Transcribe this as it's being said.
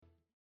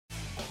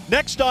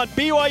Next on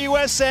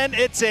BYUSN,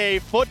 it's a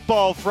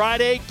Football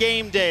Friday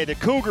game day. The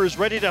Cougars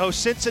ready to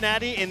host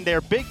Cincinnati in their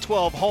Big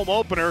 12 home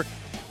opener.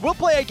 We'll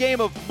play a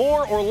game of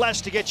more or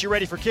less to get you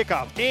ready for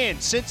kickoff.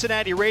 And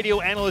Cincinnati radio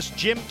analyst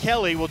Jim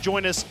Kelly will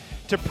join us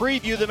to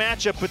preview the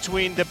matchup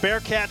between the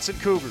Bearcats and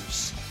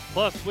Cougars.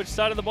 Plus, which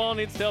side of the ball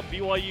needs to help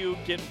BYU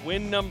get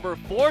win number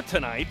 4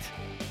 tonight?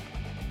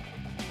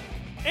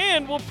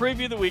 And we'll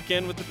preview the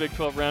weekend with the Big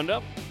 12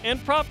 Roundup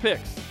and Prop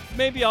Picks.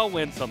 Maybe I'll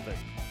win something.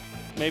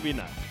 Maybe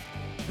not.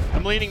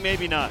 I'm leaning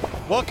maybe not.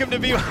 Welcome to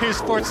BYU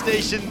Sports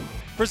Station,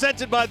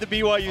 presented by the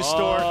BYU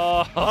Store,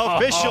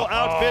 official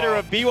outfitter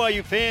of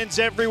BYU fans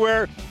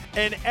everywhere.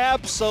 An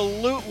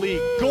absolutely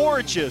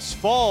gorgeous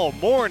fall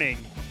morning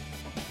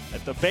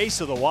at the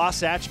base of the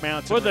Wasatch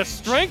Mountain For the Range.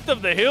 strength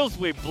of the hills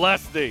we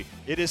bless thee.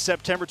 It is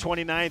September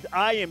 29th.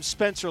 I am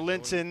Spencer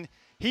Linton.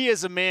 He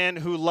is a man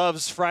who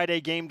loves Friday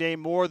game day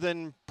more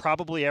than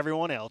probably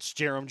everyone else,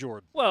 Jarom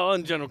Jordan. Well,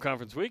 on General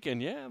Conference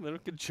weekend, yeah, then we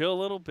could chill a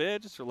little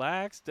bit, just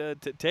relax, to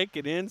take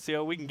it in, see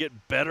how we can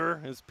get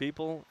better as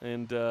people,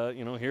 and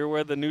hear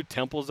where the new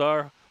temples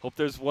are. Hope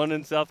there's one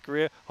in South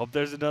Korea. Hope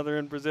there's another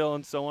in Brazil,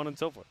 and so on and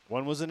so forth.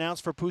 One was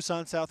announced for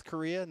Busan, South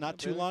Korea, not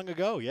too long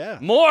ago. Yeah.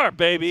 More,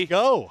 baby. Let's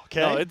go.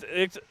 Okay. No,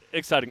 it's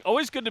exciting.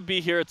 Always good to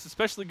be here. It's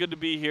especially good to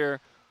be here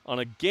on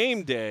a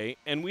game day,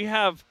 and we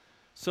have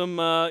some,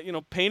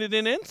 painted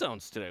in end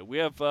zones today. We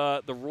have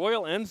the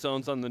royal end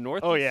zones on the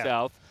north and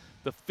south,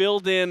 the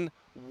filled-in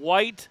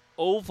white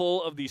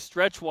oval of the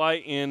stretch Y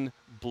in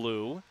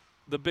blue,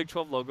 the Big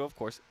 12 logo, of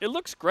course. It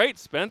looks great,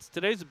 Spence.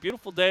 Today's a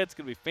beautiful day. It's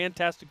going to be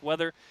fantastic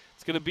weather.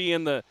 It's going to be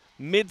in the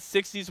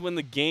mid-60s when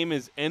the game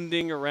is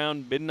ending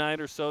around midnight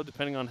or so,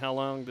 depending on how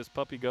long this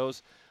puppy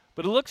goes.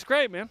 But it looks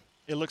great, man.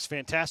 It looks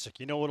fantastic.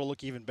 You know what'll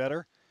look even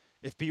better?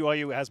 If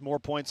BYU has more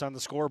points on the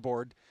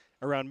scoreboard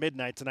around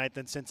midnight tonight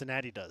than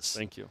Cincinnati does.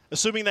 Thank you.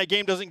 Assuming that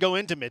game doesn't go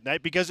into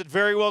midnight, because it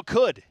very well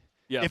could.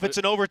 Yeah, if it's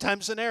an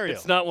overtime scenario.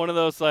 It's not one of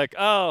those like,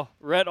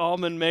 Rhett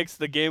Allman makes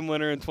the game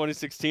winner in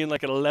 2016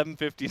 like at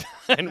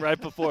 11:59 right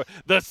before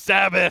the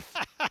Sabbath.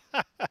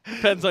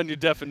 Depends on your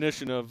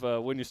definition of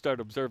when you start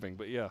observing,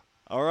 but yeah.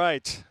 All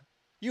right.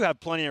 You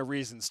have plenty of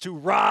reasons to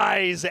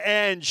rise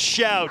and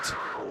shout.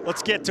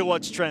 Let's get to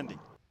what's trending.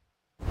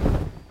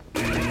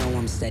 I know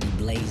I'm steady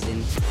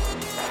blazing.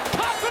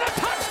 Top for the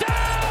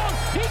touchdown!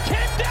 He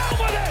came down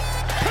with it!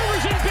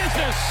 Cougars in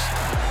business!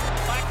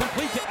 Back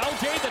complete to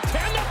LJ, the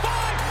 10, the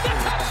 5, the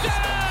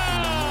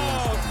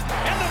touchdown!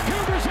 And the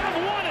Cougars have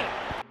won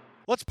it!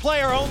 Let's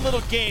play our own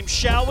little game,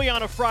 shall we,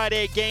 on a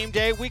Friday game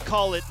day? We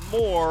call it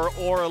More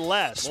or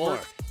Less. More. We're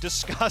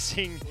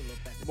discussing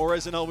more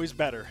isn't always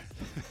better.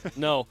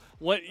 No.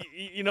 What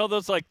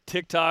those like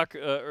TikTok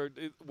or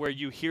where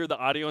you hear the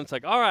audio and it's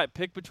like, all right,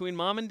 pick between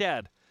mom and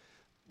dad.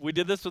 We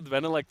did this with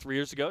Venna like 3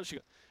 years ago.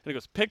 And it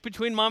goes, pick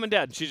between mom and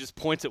dad. And she just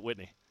points at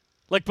Whitney.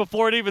 Like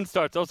before it even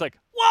starts. I was like,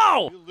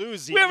 whoa! You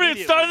lose we haven't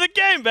even started the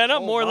game,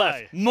 Venna. More or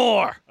less.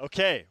 More.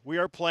 Okay, we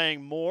are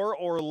playing More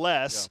or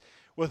Less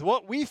with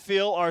what we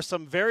feel are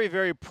some very,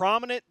 very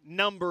prominent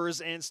numbers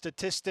and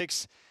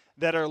statistics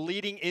that are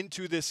leading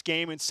into this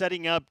game and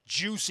setting up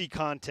juicy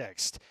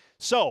context.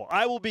 So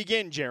I will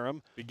begin,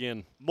 Jarom.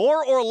 Begin.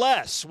 More or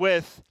less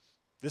with,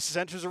 this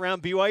centers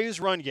around BYU's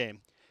run game,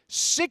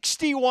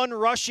 61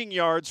 rushing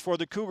yards for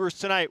the Cougars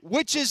tonight,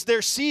 which is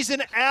their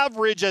season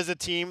average as a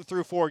team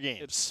through 4 games.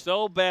 It's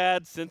so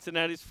bad.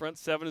 Cincinnati's front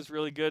 7 is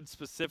really good,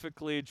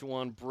 specifically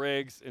Juwan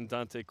Briggs and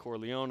Dante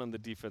Corleone on the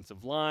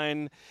defensive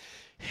line.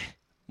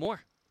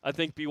 More. I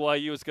think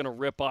BYU is going to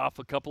rip off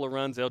a couple of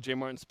runs, LJ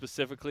Martin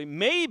specifically.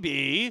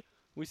 Maybe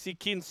we see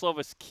Keaton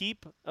Slovis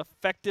keep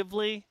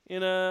effectively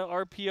in a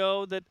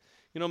RPO that,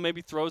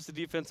 maybe throws the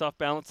defense off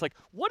balance. Like,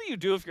 what do you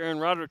do if you're Aaron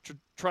Roderick to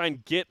try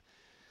and get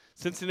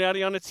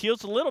Cincinnati on its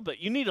heels a little bit?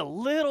 You need a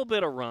little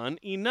bit of run,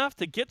 enough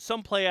to get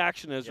some play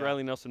action, as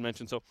Riley Nelson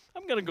mentioned. So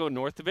I'm going to go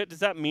north of it. Does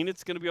that mean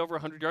it's going to be over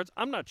 100 yards?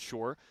 I'm not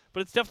sure, but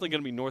it's definitely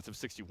going to be north of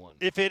 61.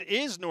 If it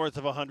is north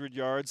of 100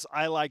 yards,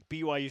 I like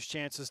BYU's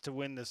chances to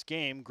win this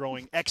game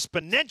growing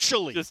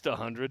exponentially. Just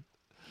 100.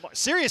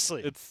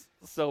 Seriously. It's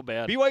so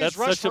bad. BYU's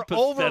rushed for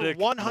over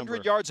 100 number.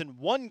 yards in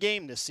one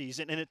game this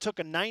season, and it took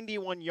a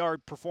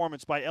 91-yard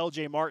performance by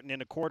LJ Martin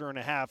in a quarter and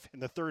a half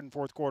in the third and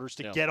fourth quarters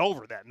to get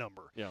over that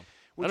number. Yeah.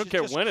 I don't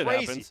care when it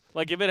happens.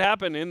 Like, if it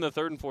happened in the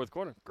third and fourth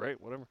quarter, great,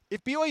 whatever.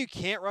 If BYU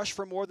can't rush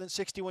for more than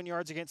 61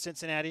 yards against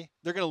Cincinnati,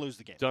 they're going to lose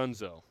the game.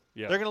 Dunzo.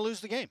 Yeah. They're going to lose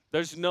the game.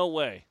 There's no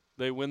way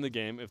they win the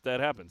game if that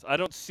happens. I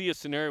don't see a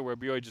scenario where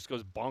BYU just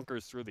goes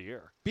bonkers through the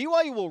air.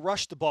 BYU will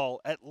rush the ball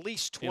at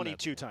least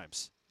 22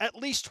 times. At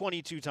least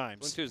 22 times.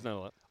 22 is not a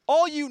lot.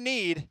 All you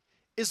need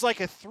is like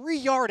a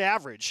 3-yard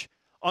average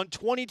on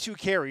 22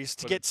 carries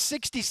to get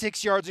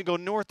 66 yards and go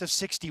north of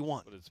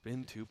 61. But it's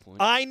been 2 points.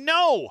 I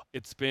know.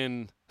 It's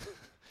been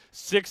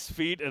 6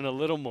 feet and a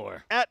little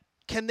more.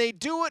 Can they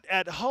do it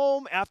at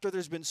home after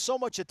there's been so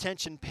much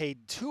attention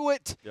paid to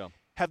it? Yeah.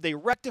 Have they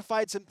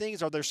rectified some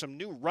things? Are there some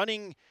new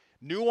running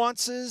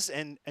nuances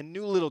and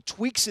new little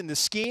tweaks in the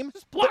scheme?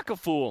 Just block a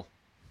fool.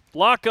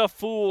 Block a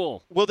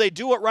fool. Will they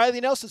do what Riley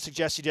Nelson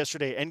suggested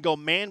yesterday and go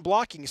man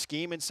blocking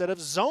scheme instead of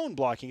zone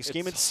blocking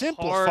scheme and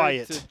simplify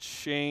it? It's hard to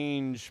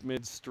change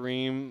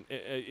midstream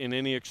in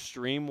any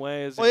extreme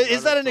way.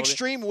 Is that an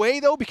extreme way,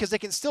 though? Because they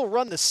can still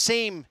run the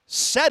same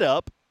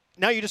setup.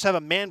 Now you just have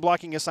a man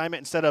blocking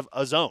assignment instead of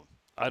a zone.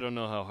 I don't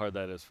know how hard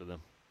that is for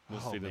them. We'll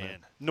see tonight. Man.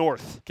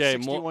 North, okay,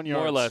 61 yards.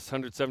 More or less,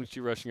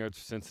 172 rushing yards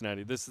for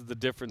Cincinnati. This is the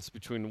difference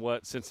between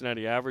what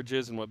Cincinnati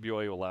averages and what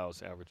BYU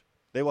allows average.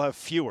 They will have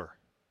fewer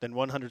than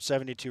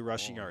 172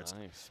 rushing yards.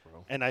 Nice,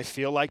 bro. And I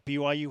feel like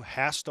BYU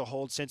has to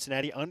hold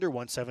Cincinnati under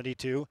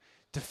 172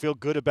 to feel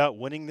good about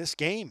winning this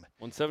game.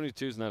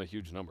 172 is not a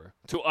huge number.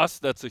 To us,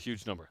 that's a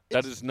huge number.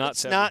 That is not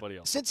to everybody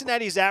else.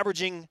 Cincinnati's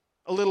averaging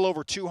a little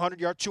over 200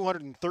 yards,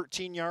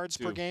 213 yards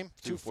per game,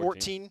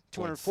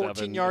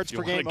 214 yards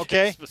per game.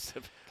 Okay.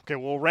 Okay,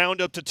 we'll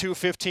round up to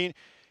 215.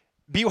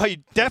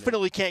 BYU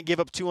definitely can't give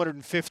up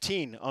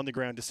 215 on the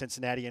ground to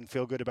Cincinnati and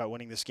feel good about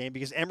winning this game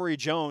because Emory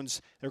Jones,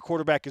 their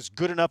quarterback, is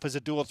good enough as a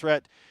dual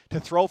threat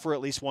to throw for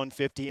at least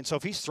 150. And so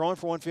if he's throwing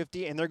for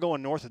 150 and they're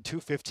going north of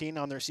 215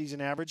 on their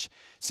season average,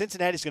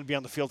 Cincinnati's going to be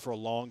on the field for a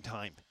long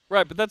time.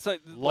 Right, but that's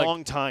like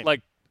long time.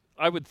 Like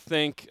I would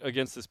think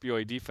against this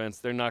BYU defense,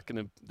 they're not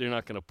going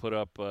to put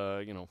up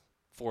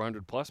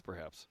 400 plus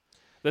perhaps.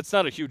 That's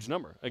not a huge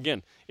number.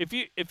 Again, if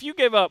you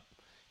gave up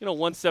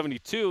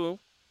 172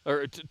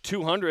 or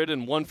 200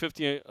 and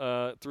 150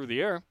 through the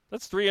air,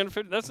 that's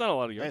 350. That's not a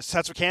lot of yards.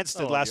 That's what Kansas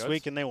did last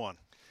week, and they won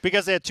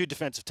because they had 2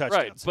 defensive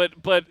touchdowns. Right,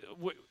 but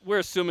we're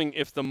assuming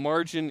if the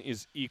margin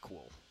is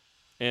equal,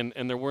 and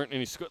there weren't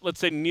any.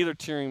 Let's say neither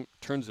team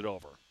turns it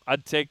over.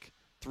 I'd take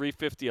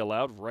 350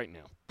 allowed right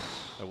now.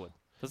 I would.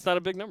 That's not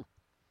a big number.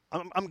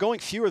 I'm going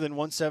fewer than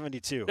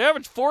 172. They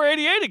average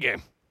 488 a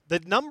game.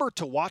 The number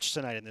to watch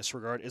tonight in this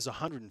regard is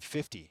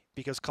 150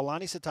 because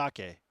Kalani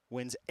Sitake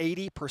wins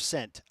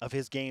 80% of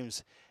his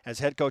games as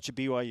head coach at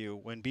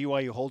BYU when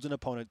BYU holds an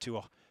opponent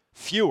to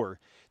fewer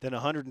than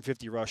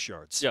 150 rush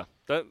yards. Yeah.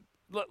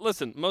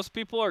 Listen, most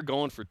people are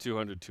going for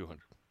 200.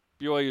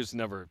 BYU's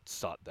never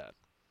sought that.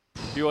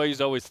 BYU's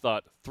always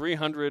thought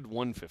 300,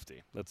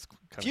 150. That's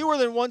fewer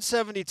than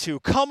 172.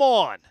 Come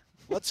on.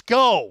 Let's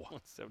go.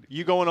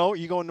 You going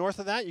north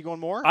of that? You going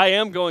more? I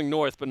am going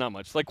north, but not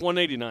much. Like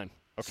 189.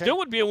 Okay. Still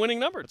would be a winning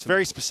number. It's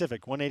very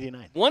specific,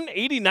 189.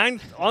 189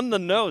 on the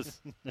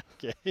nose.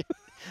 Okay.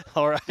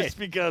 All right. Just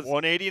because.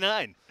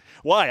 189.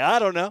 Why? I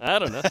don't know.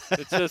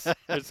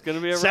 It's going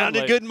to be a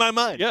sounded good in my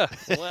mind. Yeah.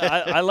 Well,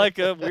 I like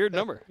a weird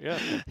number. Yeah.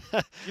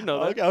 You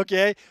know that.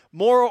 Okay.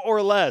 More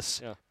or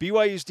less,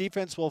 BYU's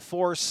defense will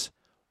force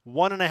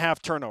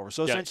 1.5 turnovers.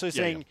 So essentially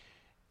saying,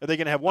 are they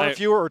going to have one or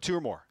fewer or 2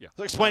 or more? Yeah.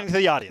 So explaining to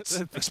the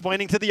audience.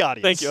 Explaining to the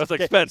audience. Thank you. I was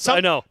like, Spence,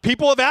 I know.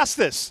 People have asked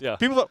this. Yeah.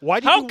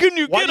 How can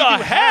you get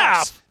a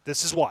half?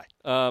 This is why.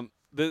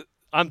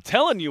 I'm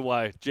telling you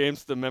why,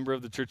 James, the member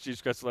of the Church of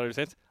Jesus Christ of Latter-day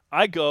Saints.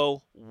 I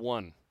go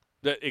 1.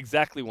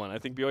 Exactly 1. I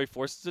think BYU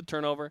forces a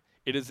turnover.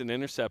 It is an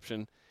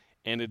interception,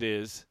 and it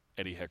is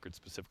Eddie Heckard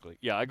specifically.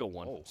 Yeah, I go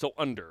 1. Oh. So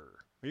under.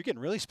 You're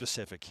getting really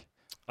specific.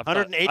 I've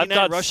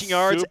 189 rushing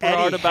yards.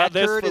 Eddie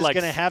Heckard is going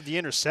to have the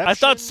interception. I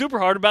thought super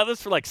hard about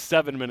this for like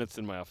 7 minutes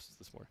in my office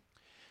this morning.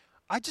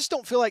 I just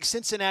don't feel like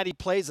Cincinnati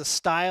plays a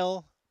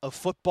style of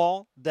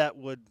football that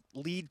would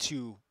lead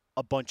to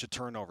a bunch of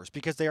turnovers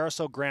because they are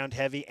so ground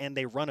heavy and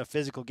they run a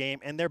physical game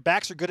and their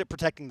backs are good at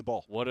protecting the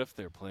ball. What if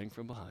they're playing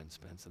from behind,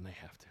 Spence, and they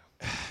have to?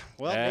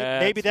 Well,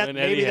 maybe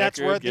that's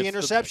where the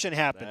interception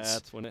happens.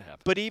 That's when it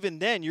happens. But even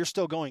then, you're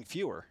still going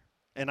fewer,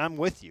 and I'm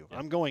with you. Yeah.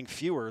 I'm going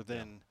fewer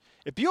than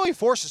if BYU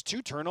forces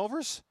 2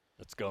 turnovers.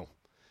 Let's go.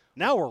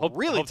 Now we're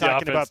really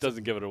talking about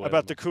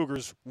the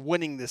Cougars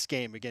winning this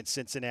game against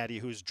Cincinnati,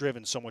 who's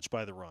driven so much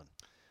by the run.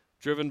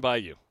 Driven by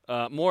you,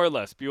 more or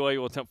less. BYU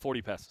will attempt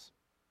 40 passes.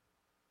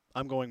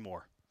 I'm going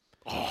more.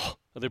 Oh,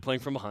 are they playing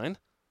from behind?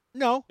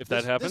 No. If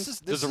that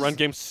happens, does the run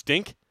game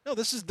stink? No,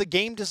 this is the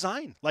game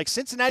design. Like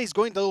Cincinnati's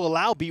going to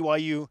allow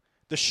BYU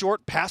the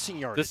short passing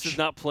yardage. This is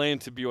not playing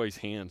to BYU's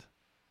hand.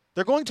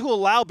 They're going to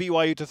allow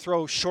BYU to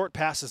throw short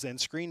passes and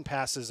screen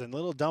passes and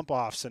little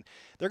dump-offs. And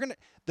they're going to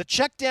 – the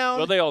check down –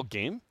 Will they all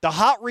game? The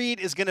hot read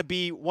is going to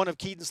be one of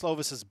Keaton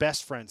Slovis's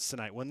best friends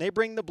tonight. When they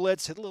bring the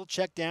blitz, hit a little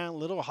check down, a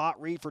little hot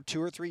read for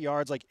 2 or 3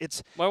 yards. Like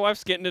it's – My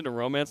wife's getting into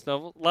romance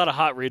novel. A lot of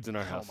hot reads in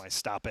our house. Oh, my,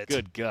 stop it.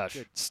 Good gosh.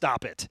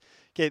 Stop it.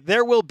 Okay,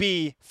 there will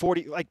be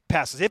 40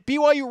 passes. If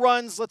BYU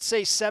runs, let's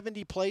say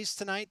 70 plays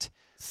tonight.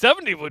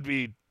 70 would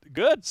be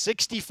good.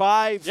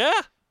 65.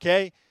 Yeah.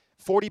 Okay,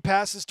 40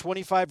 passes,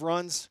 25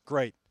 runs.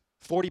 Great.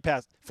 40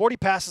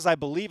 passes, I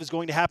believe, is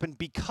going to happen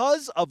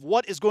because of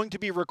what is going to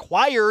be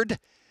required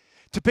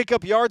to pick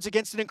up yards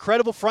against an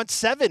incredible front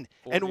 7.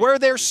 And where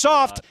they're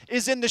soft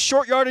is in the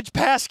short yardage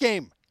pass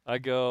game. I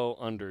go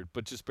under,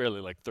 but just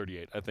barely, like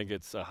 38. I think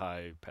it's a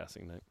high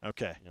passing night.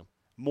 Okay. Yeah.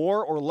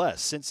 More or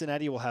less,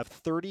 Cincinnati will have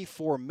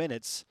 34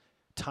 minutes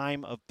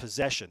time of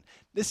possession.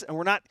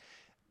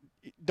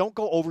 Don't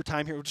go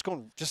overtime here. We're just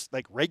going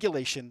like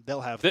regulation.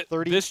 They'll have 34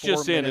 minutes. This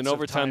just in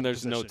overtime.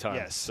 There's possession. No time,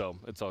 yes. So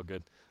it's all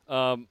good.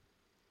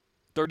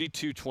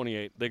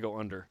 32-28. They go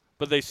under,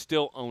 but they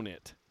still own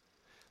it.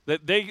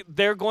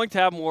 They're going to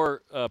have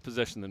more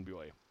possession than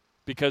BYU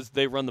because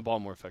they run the ball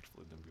more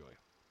effectively than BYU.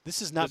 This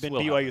has not been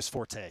BYU's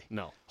forte.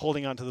 No.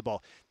 Holding on to the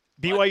ball.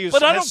 BYU's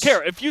but I don't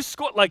care. If you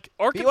score, like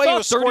Arkansas,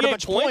 BYU scored a 38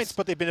 bunch of points,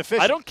 but they've been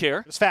efficient. I don't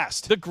care. It's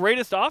fast. The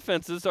greatest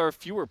offenses are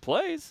fewer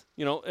plays.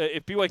 You know,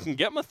 if BYU can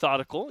get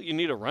methodical, you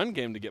need a run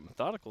game to get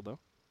methodical, though.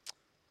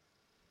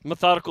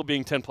 Methodical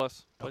being 10+.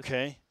 Plays.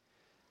 Okay.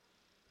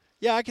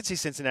 Yeah, I could see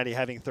Cincinnati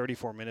having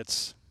 34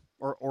 minutes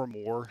or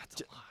more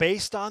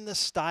based on the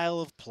style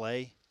of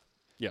play.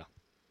 Yeah.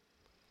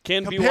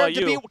 Can compared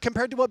BYU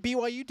compared to what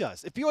BYU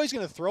does. If BYU's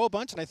going to throw a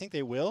bunch, and I think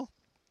they will,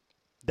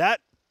 that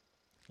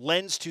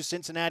lends to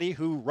Cincinnati,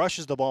 who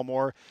rushes the ball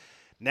more,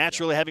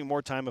 naturally having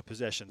more time of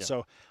possession. Yeah.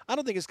 So I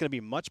don't think it's going to be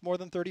much more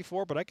than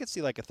 34, but I could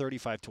see like a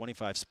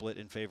 35-25 split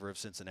in favor of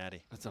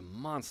Cincinnati. That's a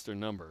monster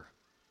number.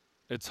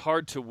 It's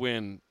hard to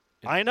win.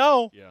 I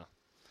know. Yeah.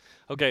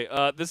 Okay,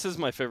 this is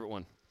my favorite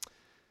one.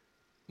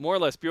 More or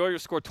less, BYU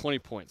scored 20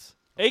 points.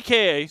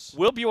 AKA,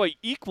 will BYU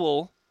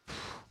equal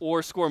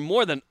or score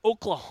more than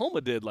Oklahoma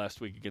did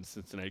last week against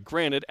Cincinnati?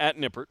 Granted, at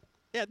Nippert.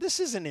 Yeah, this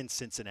isn't in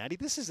Cincinnati.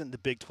 This isn't the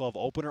Big 12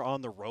 opener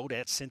on the road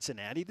at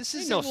Cincinnati. This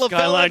is no in LaVell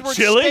Skyline Edwards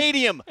chili.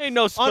 Stadium. Ain't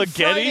no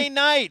spaghetti. On Friday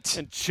night.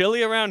 And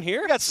chili around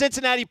here? We got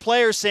Cincinnati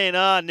players saying,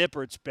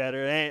 Nippert's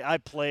better. Hey, I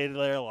played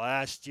there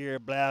last year,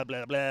 blah,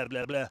 blah, blah,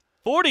 blah, blah.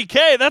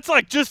 40K, that's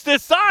like just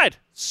this side.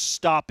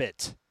 Stop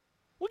it.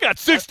 We got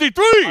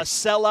 63. A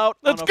sellout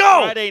Let's on a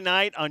go. Friday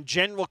night on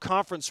General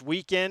Conference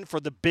weekend for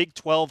the Big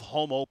 12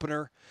 home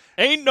opener.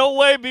 Ain't no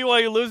way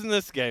BYU losing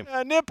this game.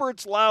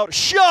 Nippert's loud.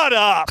 Shut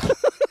up.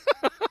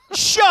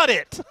 Shut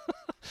it.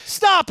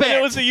 Stop it.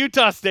 It was the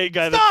Utah State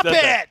guy Stop that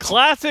said that. it.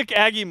 Classic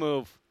Aggie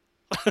move.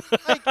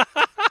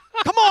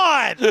 Come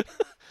on.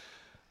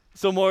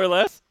 So more or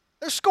less?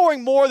 They're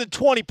scoring more than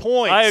 20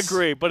 points. I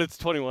agree, but it's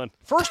 21.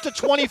 First to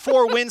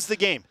 24 wins the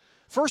game.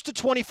 First to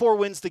 24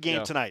 wins the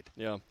game tonight.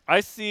 Yeah. I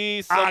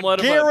see somewhat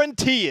I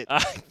guarantee it.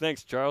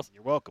 Thanks, Charles.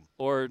 You're welcome.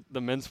 Or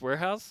the Men's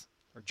Warehouse.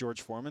 Or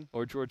George Foreman.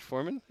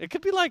 It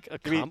could be like a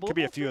combo. Could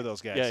be a few of those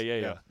guys.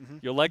 Yeah. Mm-hmm.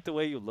 You'll like the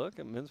way you look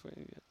at Men's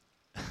Warehouse.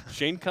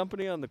 Shane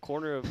Company on the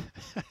corner of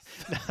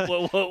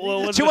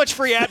Too much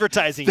free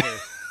advertising here.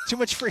 Too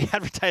much free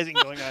advertising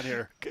going on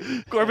here.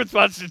 Corbin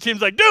sponsors the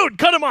team's like, dude,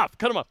 cut him off.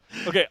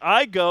 Okay,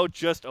 I go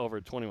just over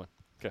 21.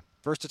 Okay.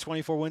 First to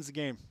 24 wins the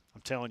game.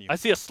 I'm telling you. I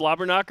see a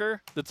slobber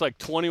knocker that's like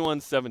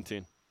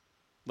 21-17.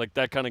 Like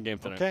that kind of game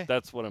tonight. Okay.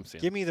 That's what I'm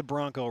seeing. Give me the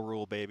Bronco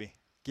rule, baby.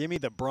 Give me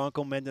the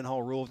Bronco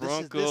Mendenhall rule.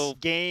 This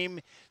game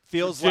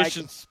feels like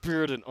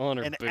spirit, and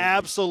honor, an baby.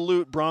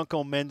 absolute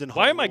Bronco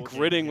Mendenhall. Why am I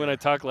gritting when I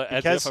talk like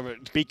as if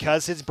I'm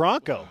because it's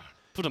Bronco.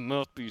 Put a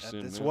mouthpiece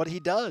in. That's what he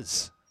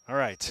does. All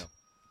right. Yeah.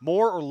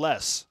 More or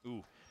less.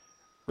 Ooh.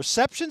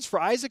 Receptions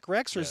for Isaac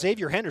Rex or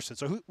Xavier Henderson?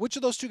 So which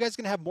of those two guys is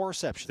going to have more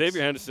receptions?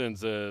 Xavier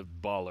Henderson's a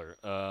baller.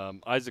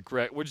 Isaac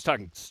Rex, we're just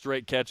talking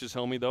straight catches,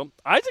 homie, though.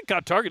 Isaac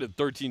got targeted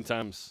 13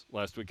 times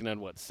last week and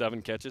had,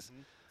 7 catches?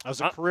 Mm-hmm. That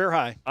was a career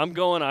high. I'm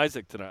going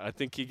Isaac tonight. I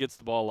think he gets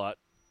the ball a lot.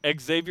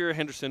 Xavier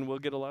Henderson will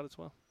get a lot as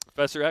well.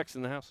 Professor X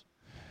in the house.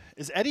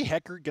 Is Eddie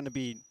Hecker going to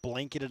be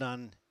blanketed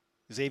on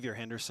Xavier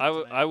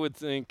Henderson I would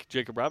think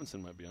Jacob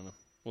Robinson might be on him.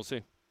 We'll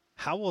see.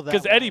 How will that?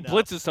 Because Eddie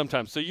blitzes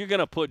sometimes, so you're going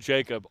to put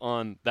Jacob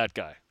on that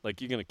guy. Like,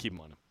 you're going to keep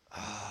him on him.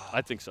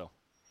 I think so.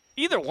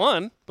 Either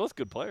one. Both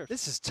good players.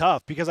 This is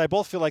tough because I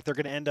both feel like they're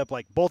going to end up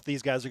both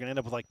these guys are going to end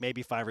up with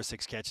maybe 5 or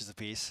 6 catches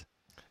apiece.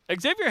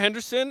 Xavier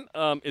Henderson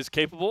is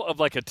capable of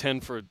a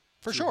 10 for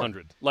 200.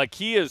 Sure. Like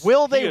he is.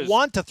 Will they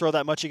want to throw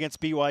that much against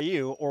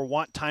BYU or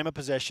want time of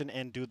possession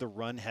and do the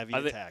run-heavy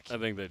attack? I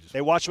think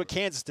they watched what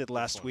Kansas did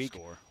last week.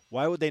 Score.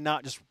 Why would they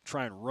not just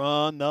try and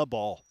run the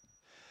ball?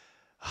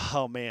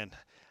 Oh man.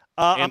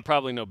 And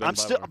probably no Ben.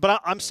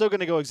 I'm still going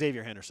to go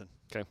Xavier Henderson.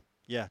 Okay.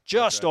 Yeah,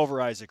 just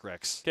over Isaac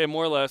Rex. Okay,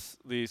 more or less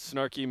the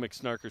snarky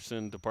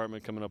McSnarkerson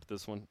department coming up with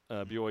this one.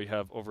 BYU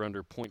have over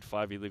under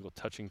 0.5 illegal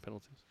touching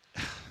penalties.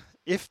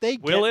 If they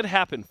will it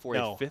happen for a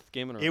 5th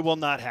game in a row? It will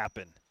not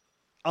happen.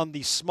 On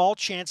the small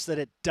chance that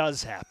it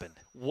does happen.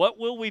 What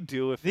will we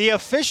do if the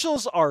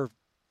officials are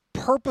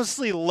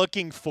purposely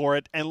looking for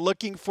it and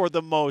looking for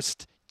the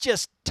most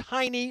just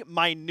tiny,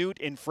 minute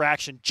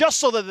infraction just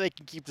so that they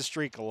can keep the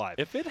streak alive?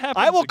 If it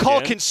happens I will call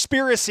again,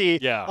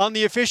 conspiracy on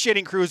the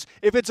officiating crews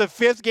if it's a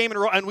 5th game in a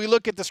row and we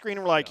look at the screen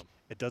and we're like,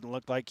 it doesn't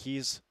look like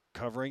he's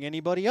covering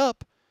anybody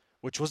up,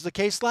 which was the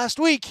case last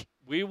week.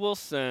 We will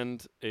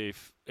send a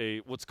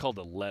what's called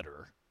a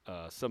letter.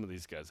 Some of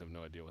these guys have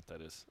no idea what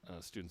that is.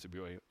 Students at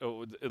BYU.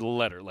 Oh, a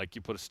letter, like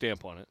you put a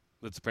stamp on it.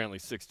 That's apparently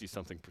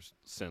 60-something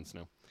cents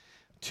now.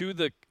 To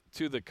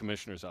the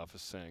commissioner's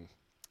office saying,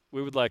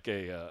 we would like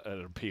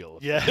an appeal.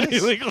 Yes.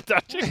 Illegal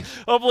touching.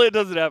 Hopefully it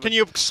doesn't happen. Can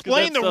you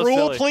explain the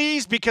rule,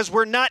 please? Because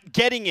we're not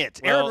getting it.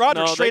 Aaron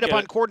Rodgers straight up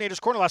on Coordinator's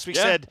Corner last week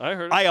said, I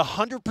heard it. I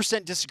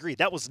 100% disagree.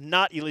 That was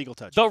not illegal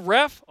touching. The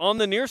ref on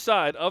the near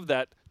side of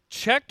that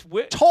checked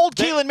told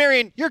Keelan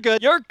Marion, you're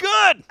good. You're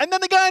good. And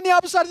then the guy on the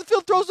opposite side of the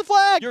field throws the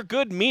flag. You're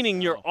good,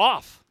 meaning you're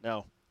off.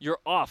 No. You're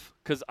off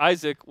because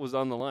Isaac was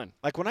on the line.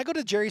 Like when I go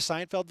to Jerry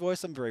Seinfeld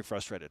voice, I'm very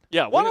frustrated.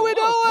 Yeah. What are we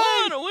doing?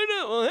 What are we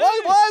doing? Hey,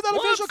 Why is that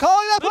official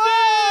calling that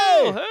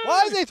play? Hey.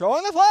 Why is he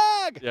throwing the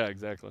flag? Yeah,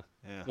 exactly.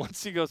 Yeah.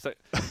 Once he goes,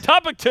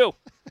 topic 2.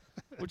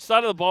 Which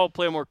side of the ball will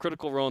play a more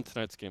critical role in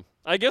tonight's game?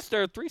 I guess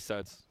there are 3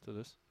 sides to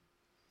this.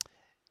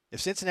 If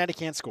Cincinnati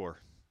can't score,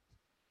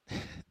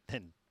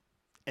 and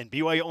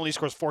BYU only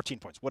scores 14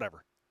 points,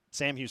 whatever,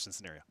 Sam Houston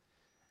scenario,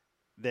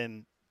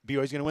 then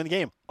BYU's going to win the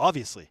game,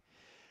 obviously.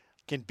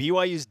 Can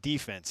BYU's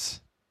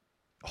defense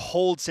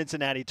hold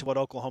Cincinnati to what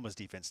Oklahoma's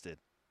defense did?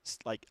 It's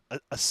like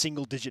a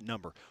single-digit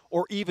number,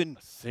 or even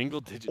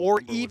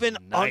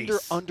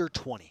under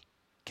 20.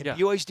 Can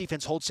BYU's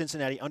defense hold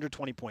Cincinnati under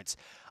 20 points?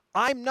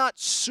 I'm not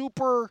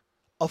super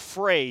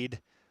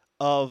afraid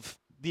of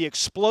the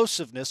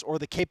explosiveness or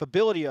the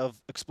capability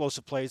of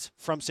explosive plays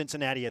from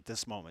Cincinnati at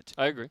this moment.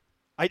 I agree.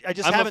 I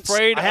just I'm haven't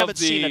afraid I haven't of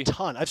the seen a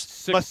ton.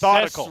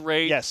 methodical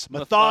Rate,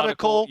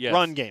 methodical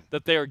run game.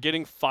 That they are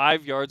getting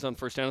 5 yards on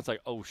first down. It's like,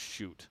 oh,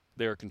 shoot.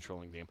 They are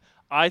controlling the game.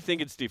 I think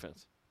it's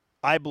defense.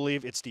 I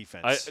believe it's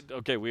defense.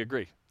 Okay, we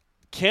agree.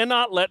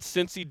 Cannot let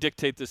Cincy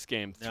dictate this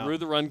game through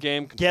the run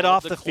game. Get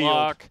off the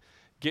clock.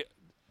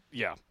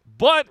 Yeah.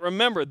 But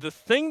remember, the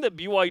thing that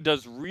BYU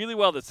does really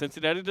well that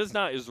Cincinnati does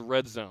not is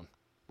red zone.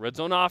 Red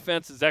zone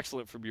offense is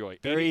excellent for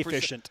BYU. Very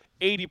efficient.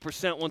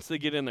 80% once they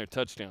get in there,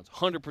 touchdowns.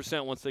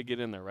 100% once they get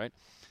in there, right?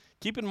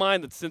 Keep in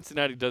mind that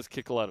Cincinnati does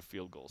kick a lot of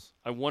field goals.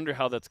 I wonder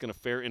how that's going to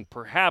fare in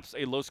perhaps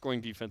a low-scoring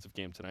defensive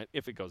game tonight,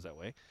 if it goes that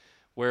way,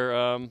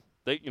 where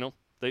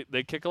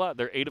they kick a lot.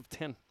 They're 8 of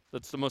 10.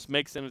 That's the most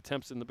makes and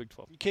attempts in the Big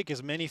 12. You kick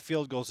as many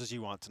field goals as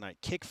you want tonight.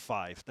 Kick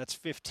 5. That's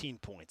 15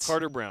 points.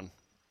 Carter Brown,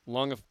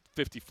 long of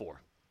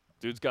 54.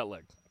 Dude's got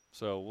leg.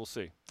 So we'll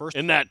see. First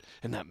in that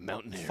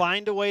mountain air.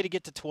 Find a way to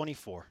get to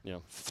 24. Yeah.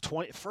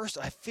 First,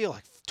 I feel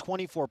like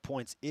 24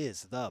 points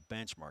is the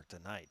benchmark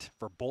tonight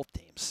for both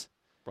teams.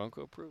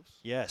 Bronco approves.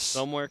 Yes.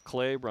 Somewhere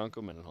Clay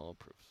Bronco Mendenhall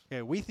approves.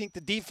 Okay, we think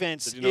the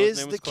defense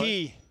is the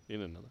key. You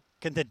didn't know that.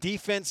 Can the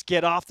defense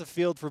get off the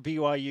field for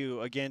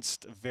BYU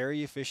against a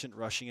very efficient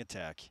rushing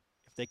attack?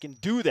 If they can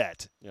do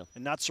that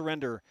and not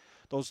surrender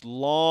those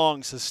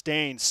long,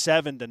 sustained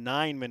 7 to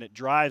 9 minute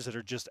drives that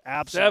are just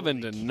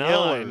absolutely 7 to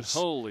killers.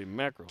 9. Holy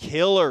mackerel.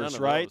 Killers,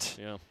 right?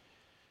 Yeah.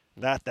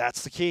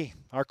 That's the key.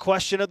 Our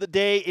question of the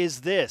day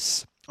is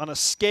this. On a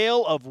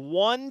scale of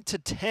 1 to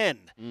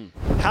 10,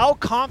 how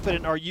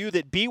confident are you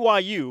that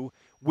BYU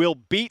will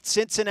beat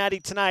Cincinnati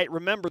tonight?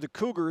 Remember, the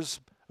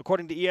Cougars,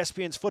 according to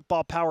ESPN's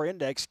Football Power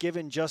Index,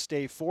 given just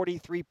a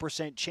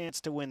 43%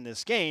 chance to win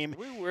this game. Are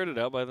we weirded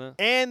out by that?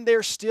 And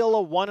they're still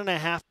a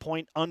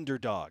 1.5-point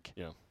underdog.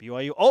 Yeah.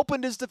 BYU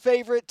opened as the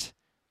favorite,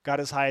 got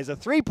as high as a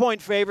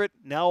 3-point favorite,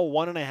 now a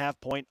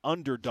 1.5-point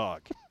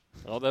underdog.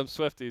 All them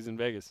Swifties in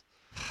Vegas.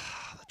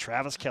 The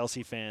Travis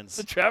Kelce fans.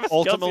 The Travis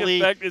Ultimately,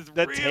 Kelce effect is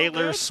the real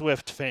Taylor good.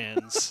 Swift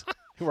fans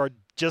who are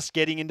just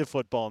getting into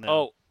football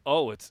now.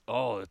 It's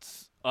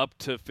up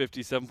to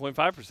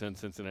 57.5%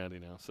 Cincinnati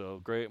now.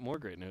 So more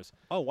great news.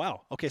 Oh,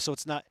 wow. Okay, so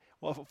it's not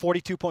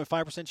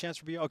 42.5% chance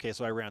for BYU. Okay,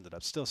 so I rounded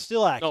up.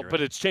 Still accurate. No,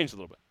 but it's changed a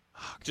little bit.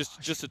 Oh,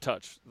 just a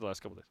touch the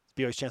last couple of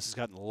days. BYU's chances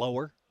gotten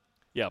lower.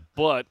 Yeah,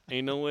 but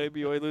ain't no way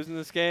BYU losing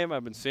this game.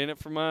 I've been saying it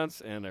for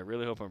months, and I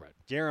really hope I'm right.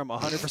 Jarom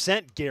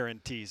 100%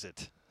 guarantees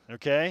it.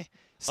 Okay?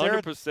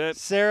 100%.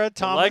 Sarah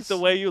Thomas. I like the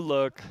way you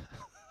look.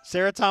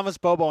 Sarah Thomas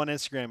Bobo on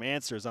Instagram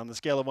answers on the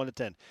scale of 1 to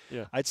 10.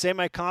 Yeah. I'd say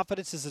my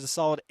confidence is at a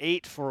solid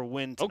 8 for a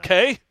win tonight.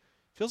 Okay.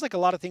 Feels like a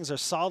lot of things are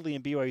solidly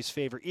in BYU's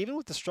favor, even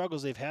with the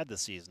struggles they've had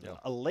this season. Yeah.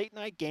 A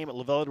late-night game at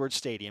LaVell Edwards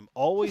Stadium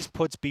always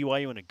puts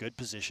BYU in a good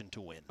position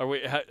to win.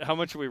 How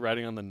much are we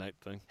riding on the night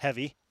thing?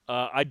 Heavy.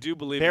 I do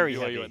believe Very in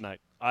BYU heavy. at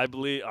night. I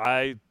believe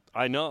I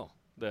know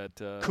that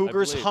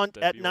Cougars hunt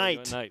that at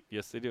BYU night.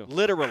 Yes, they do.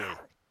 Literally.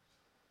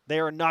 They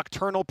are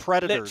nocturnal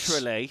predators.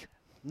 Literally.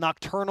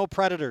 Nocturnal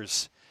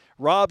predators.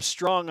 Rob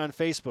Strong on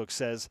Facebook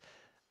says,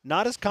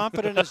 not as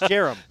confident as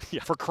Jarom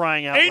for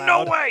crying out loud. Ain't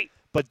no way!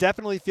 But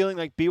definitely feeling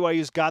like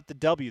BYU's got the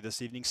W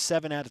this evening,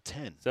 7 out of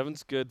 10.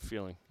 7's good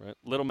feeling, right?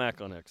 Little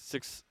Mac on X.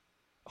 6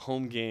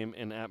 home game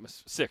and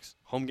atmosphere. 6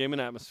 home game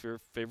and atmosphere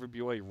favor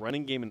BYU.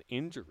 Running game and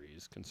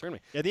injuries concern me.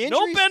 Yeah, the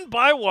injuries, no Ben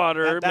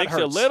Bywater that makes you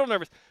a hurts. little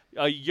nervous.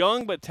 A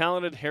young but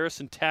talented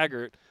Harrison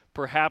Taggart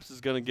perhaps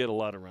is going to get a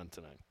lot of run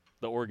tonight.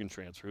 The Oregon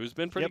transfer, who's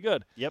been pretty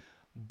good. Yep.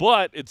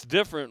 But it's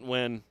different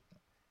when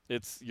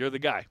you're the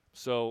guy.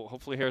 So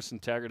hopefully Harrison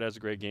Taggart has a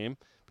great game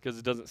because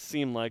it doesn't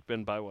seem like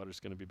Ben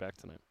Bywater's going to be back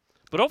tonight.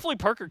 But hopefully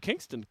Parker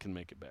Kingston can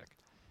make it back.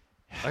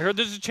 I heard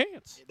there's a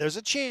chance. There's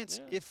a chance.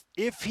 Yeah.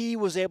 If he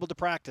was able to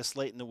practice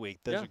late in the week,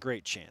 there's Yeah. a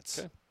great chance.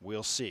 Okay.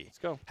 We'll see. Let's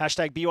go.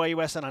 Hashtag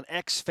BYUSN on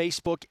X,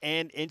 Facebook,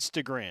 and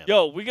Instagram.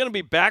 Yo, we're going to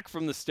be back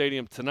from the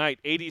stadium tonight,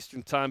 8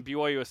 Eastern time,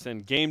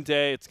 BYUSN game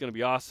day. It's going to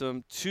be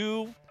awesome.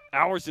 2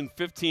 hours and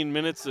 15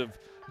 minutes of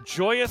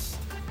joyous,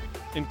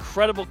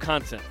 incredible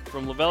content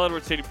from LaVell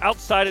Edwards Stadium.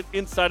 Outside it,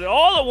 inside it,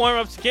 all the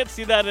warm-ups. You can't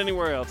see that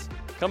anywhere else.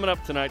 Coming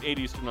up tonight, 8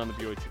 Eastern on the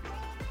BYU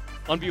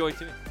TV. On BYU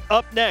TV.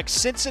 Up next,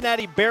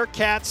 Cincinnati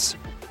Bearcats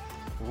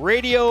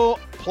radio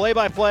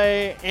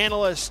play-by-play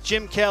analyst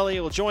Jim Kelly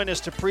will join us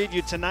to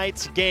preview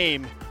tonight's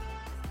game.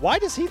 Why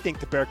does he think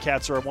the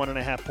Bearcats are a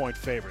 1.5-point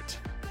favorite?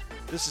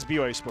 This is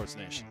BYU Sports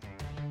Nation.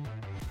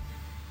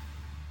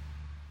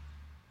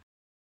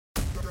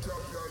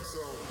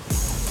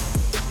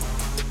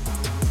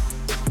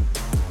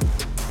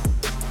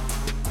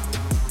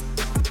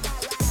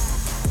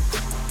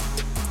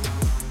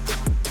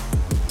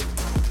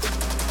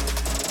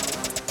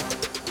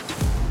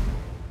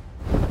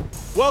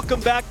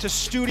 Welcome back to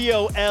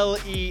Studio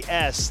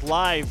LES,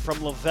 live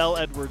from Lavelle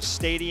Edwards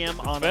Stadium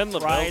on a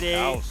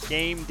Friday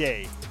game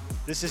day.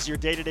 This is your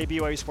day-to-day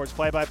BYU Sports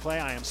play-by-play.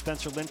 I am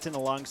Spencer Linton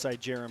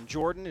alongside Jarom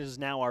Jordan. It is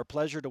now our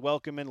pleasure to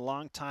welcome in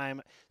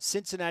longtime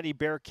Cincinnati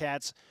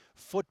Bearcats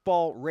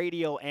football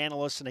radio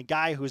analyst and a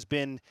guy who's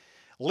been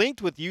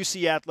linked with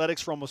UC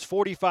Athletics for almost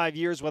 45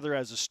 years, whether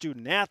as a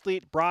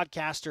student-athlete,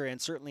 broadcaster, and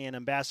certainly an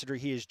ambassador.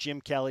 He is Jim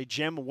Kelly.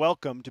 Jim,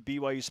 welcome to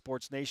BYU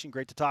Sports Nation.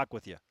 Great to talk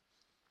with you.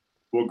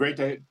 Well, great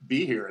to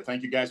be here.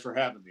 Thank you guys for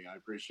having me. I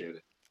appreciate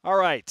it. All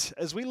right.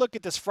 As we look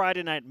at this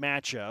Friday night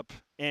matchup,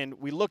 and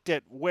we looked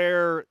at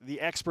where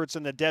the experts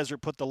in the desert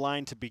put the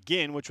line to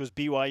begin, which was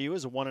BYU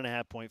as a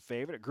 1.5-point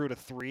favorite. It grew to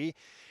 3.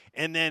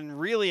 And then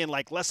really in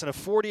like less than a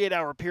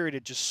 48-hour period,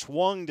 it just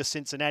swung to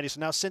Cincinnati. So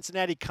now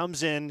Cincinnati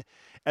comes in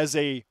as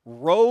a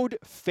road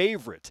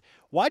favorite.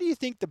 Why do you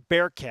think the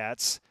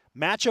Bearcats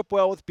match up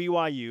well with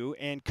BYU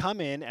and come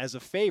in as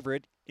a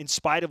favorite in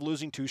spite of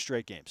losing 2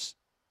 straight games?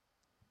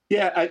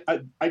 Yeah,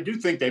 I do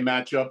think they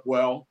match up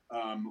well.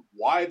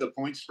 Why the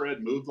point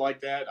spread moved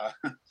like that,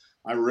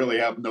 I really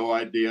have no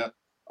idea.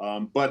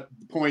 But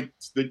the point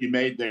that you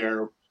made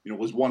there,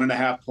 was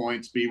 1.5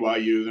 points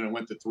BYU, then it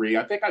went to 3.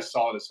 I think I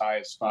saw it as high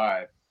as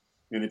 5,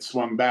 and it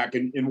swung back.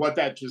 And what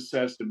that just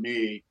says to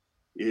me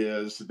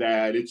is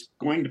that it's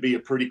going to be a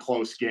pretty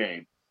close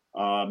game.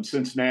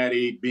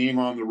 Cincinnati being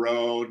on the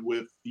road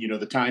with,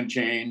 the time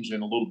change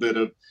and a little bit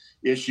of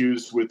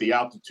issues with the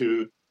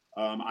altitude.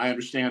 I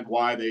understand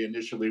why they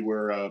initially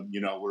were an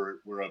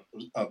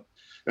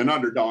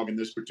underdog in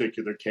this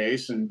particular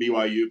case, and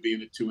BYU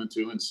being at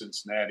 2-2 and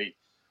Cincinnati,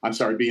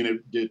 being at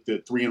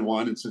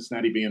 3-1 and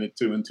Cincinnati being at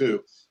 2-2.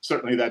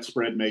 Certainly that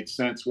spread made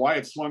sense. Why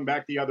it swung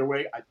back the other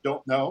way, I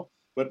don't know.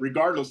 But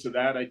regardless of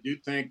that, I do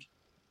think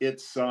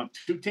it's 2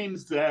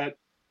 teams that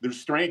their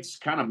strengths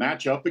kind of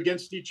match up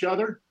against each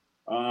other.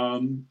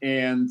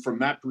 And from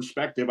that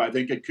perspective, I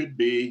think it could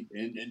be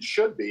and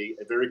should be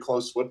a very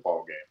close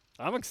football game.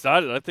 I'm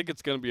excited. I think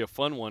it's going to be a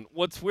fun one.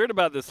 What's weird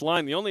about this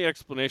line, the only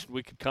explanation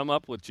we could come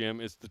up with, Jim,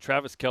 is the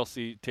Travis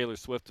Kelce, Taylor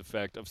Swift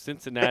effect of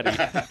Cincinnati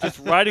just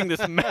riding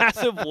this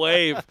massive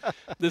wave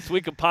this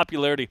week of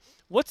popularity.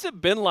 What's it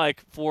been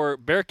like for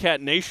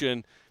Bearcat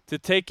Nation to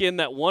take in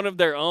that one of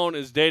their own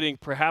is dating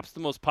perhaps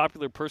the most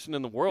popular person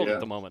in the world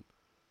at the moment?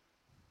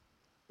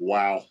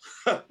 Wow.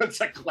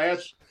 It's a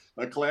clash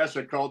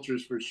of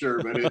cultures for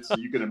sure, but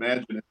you can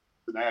imagine in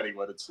Cincinnati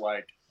what it's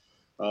like.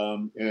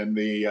 And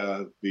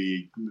the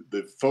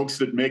folks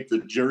that make the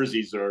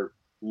jerseys are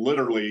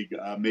literally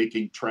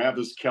making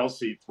Travis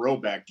Kelce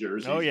throwback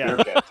jerseys. Oh,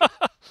 yeah.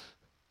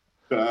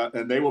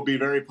 And they will be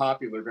very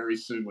popular very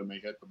soon when they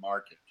hit the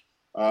market.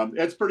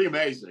 It's pretty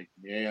amazing.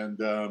 And,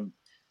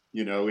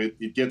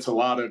 it gets a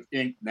lot of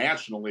ink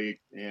nationally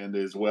and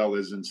as well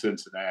as in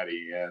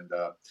Cincinnati. And,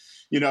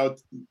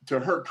 to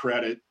her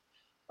credit,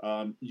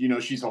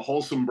 she's a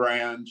wholesome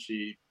brand.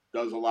 She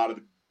does a lot of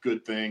the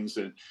good things,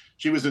 and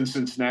she was in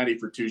Cincinnati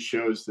for 2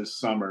 shows this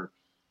summer,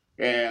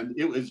 and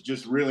it was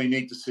just really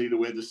neat to see the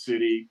way the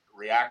city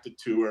reacted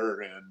to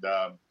her. And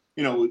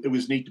it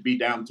was neat to be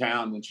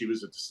downtown when she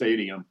was at the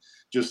stadium,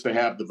 just to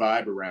have the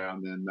vibe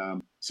around.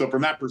 And so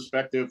from that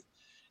perspective,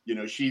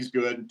 she's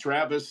good.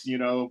 Travis,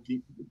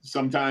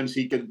 sometimes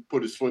he can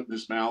put his foot in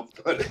his mouth,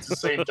 but at the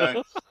same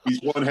time, he's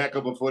one heck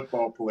of a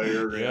football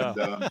player. Yeah.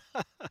 And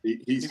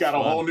he's got a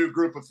whole new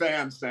group of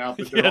fans now,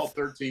 but they're all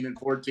 13 and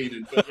 14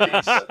 and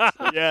 15. So.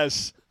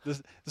 Yes.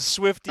 The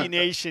Swiftie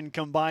Nation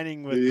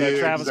combining with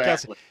Travis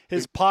Kelce.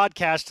 His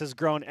podcast has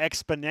grown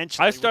exponentially.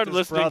 I started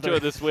listening to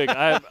it this week.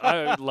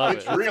 I love it.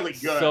 It's really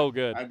good. So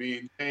good. I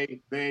mean,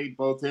 they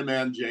both him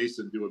and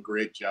Jason do a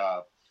great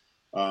job.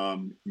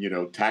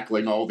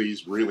 Tackling all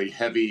these really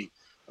heavy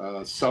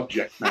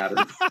subject matter.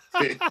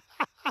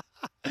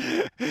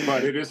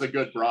 But it is a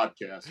good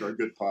broadcast or a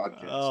good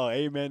podcast. Oh,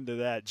 amen to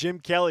that. Jim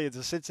Kelly is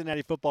a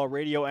Cincinnati football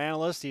radio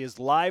analyst. He is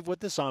live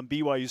with us on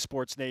BYU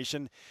Sports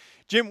Nation.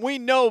 Jim, we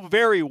know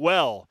very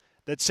well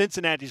that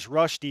Cincinnati's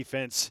rush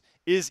defense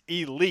is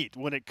elite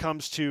when it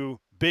comes to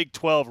Big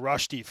 12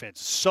 rush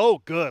defense.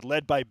 So good,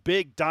 led by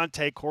big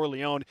Dante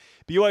Corleone.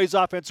 BYU's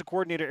offensive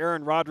coordinator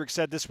Aaron Roderick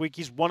said this week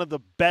he's one of the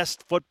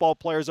best football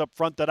players up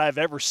front that I've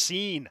ever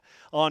seen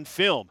on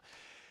film.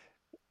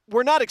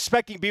 We're not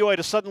expecting BYU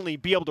to suddenly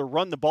be able to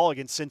run the ball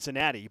against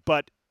Cincinnati,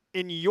 but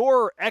in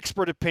your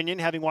expert opinion,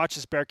 having watched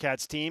this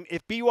Bearcats team,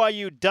 if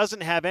BYU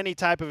doesn't have any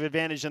type of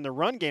advantage in the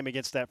run game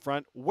against that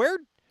front, where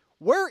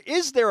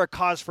is there a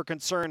cause for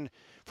concern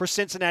for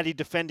Cincinnati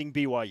defending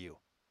BYU?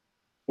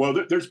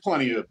 Well, there's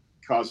plenty of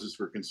causes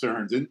for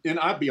concerns. And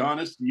I'll be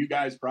honest, and you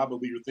guys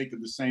probably are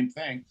thinking the same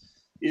thing.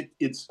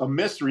 it's a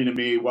mystery to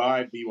me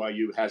why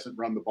BYU hasn't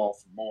run the ball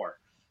for more,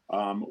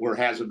 or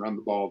hasn't run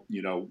the ball,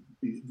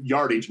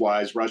 yardage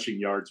wise, rushing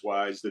yards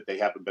wise, that they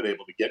haven't been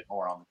able to get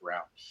more on the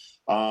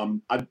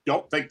ground. I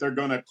don't think they're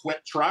going to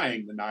quit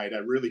trying tonight. I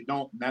really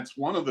don't. And that's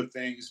one of the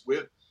things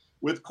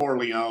with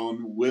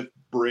Corleone, with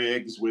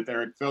Briggs, with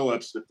Eric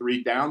Phillips, the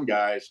 3 down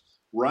guys,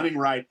 running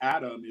right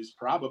at them is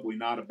probably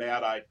not a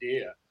bad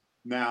idea.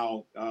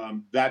 Now,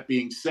 that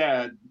being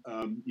said,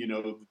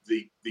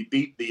 the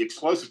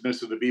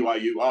explosiveness of the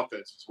BYU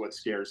offense is what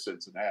scares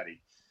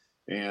Cincinnati.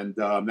 And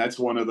that's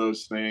one of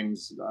those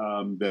things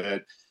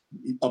that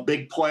a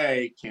big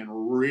play can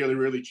really,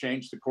 really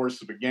change the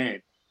course of a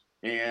game.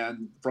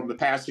 And from the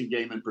passing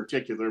game in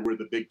particular, where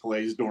the big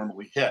plays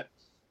normally hit.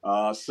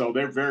 So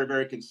they're very,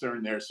 very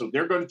concerned there. So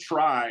they're going to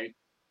try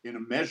in a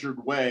measured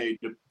way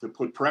to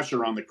put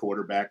pressure on the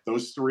quarterback,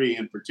 those 3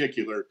 in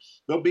particular.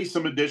 There'll be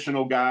some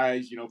additional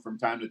guys, from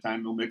time to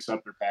time, they'll mix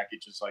up their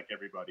packages like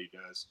everybody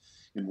does.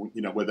 And,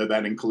 whether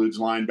that includes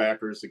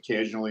linebackers,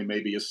 occasionally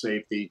maybe a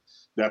safety,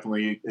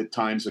 definitely at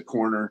times a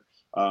corner,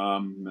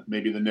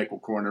 maybe the nickel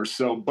corner.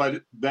 So,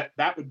 but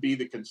that would be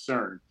the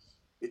concern.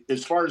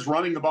 As far as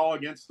running the ball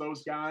against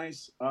those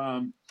guys,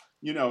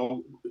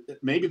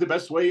 maybe the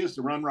best way is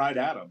to run right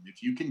at them.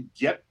 If you can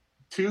get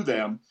to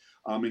them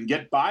and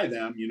get by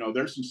them,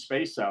 there's some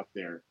space out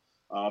there.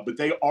 But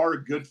they are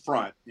a good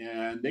front,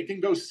 and they can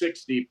go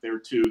 6 deep there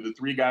too. The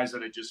 3 guys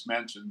that I just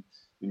mentioned,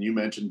 and you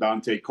mentioned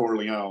Dante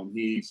Corleone,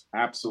 he's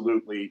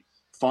absolutely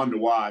fun to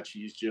watch.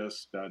 He's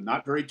just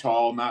not very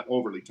tall, not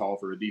overly tall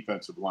for a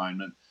defensive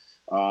lineman,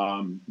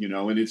 and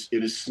it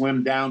is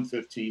slimmed down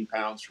 15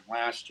 pounds from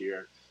last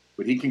year,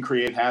 but he can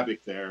create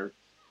havoc there.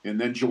 And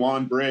then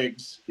Jawan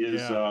Briggs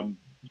is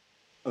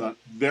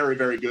very,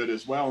 very good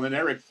as well. And then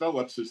Eric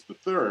Phillips is the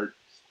 3rd.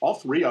 All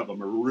 3 of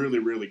them are really,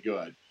 really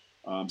good.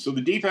 So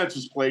the defense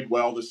has played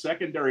well. The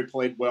secondary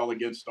played well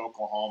against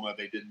Oklahoma.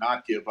 They did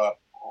not give up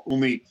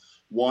only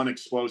one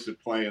explosive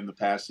play in the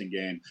passing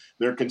game.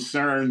 Their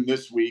concern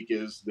this week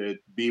is that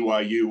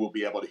BYU will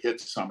be able to hit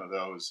some of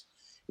those.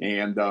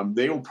 And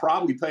they will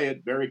probably play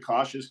it very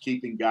cautious,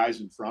 keeping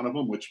guys in front of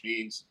them, which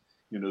means,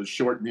 the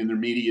short and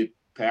intermediate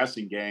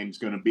passing game is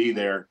going to be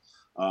there.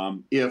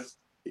 If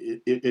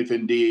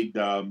indeed,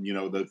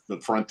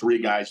 the front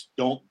 3 guys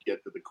don't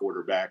get to the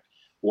quarterback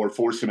or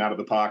force him out of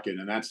the pocket.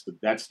 And that's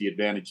the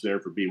advantage there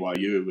for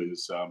BYU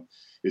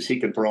is he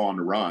can throw on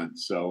the run.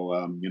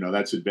 So,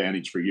 that's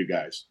advantage for you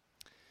guys.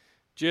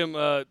 Jim,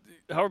 how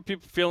are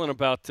people feeling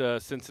about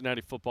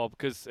Cincinnati football?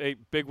 Because a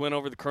big win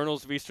over the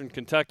Colonels of Eastern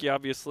Kentucky,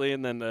 obviously,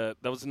 and then that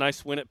was a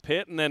nice win at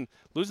Pitt. And then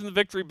losing the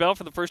Victory Bell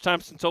for the first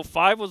time since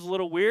 2005 was a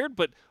little weird,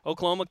 but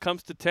Oklahoma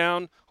comes to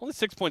town. Only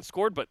 6 points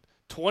scored, but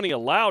 20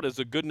 allowed is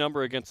a good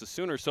number against the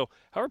Sooners. So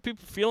how are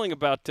people feeling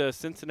about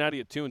Cincinnati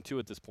at 2-2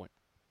 at this point?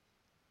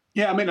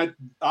 Yeah, I mean,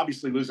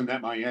 obviously losing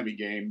that Miami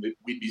game,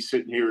 we'd be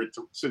sitting here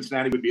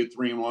Cincinnati would be at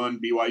 3-1,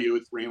 BYU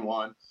at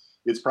 3-1.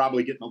 It's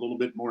probably getting a little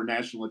bit more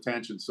national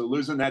attention. So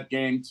losing that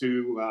game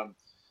to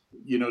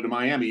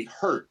Miami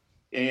hurt.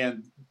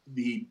 And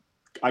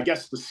I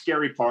guess the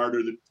scary part,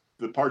 or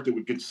the part that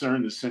would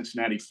concern the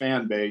Cincinnati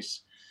fan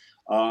base,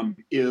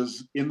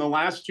 is in the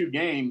last 2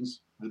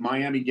 games, the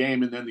Miami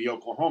game and then the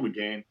Oklahoma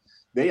game,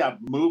 they have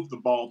moved the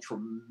ball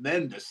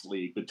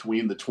tremendously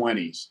between the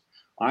 20s.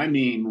 I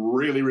mean,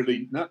 really,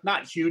 really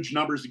not huge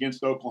numbers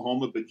against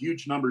Oklahoma, but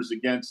huge numbers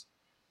against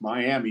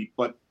Miami.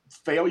 But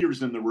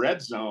failures in the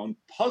red zone,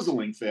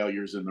 puzzling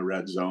failures in the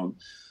red zone,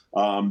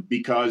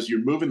 because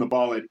you're moving the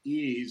ball at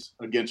ease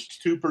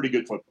against 2 pretty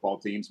good football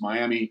teams.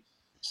 Miami,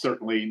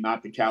 certainly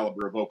not the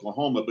caliber of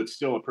Oklahoma, but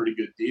still a pretty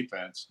good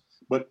defense,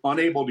 but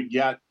unable to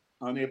get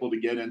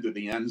into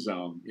the end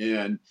zone.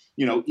 And,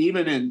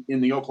 even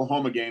in the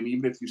Oklahoma game,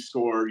 even if you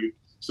score,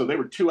 so they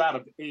were 2 out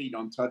of 8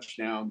 on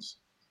touchdowns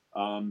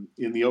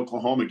in the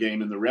Oklahoma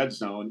game in the red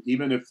zone.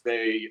 Even if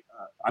they,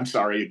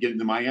 again,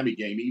 the Miami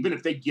game, even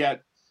if they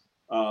get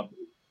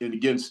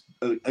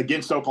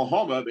against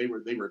Oklahoma,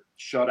 they were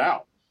shut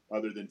out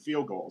other than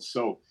field goals.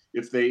 So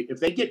if they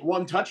get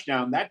 1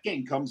 touchdown, that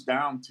game comes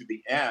down to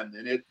the end.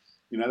 And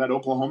that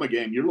Oklahoma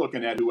game, you're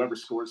looking at whoever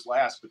scores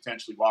last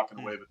potentially walking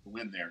away with the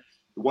win there.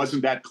 It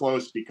wasn't that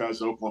close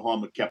because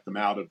Oklahoma kept them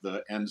out of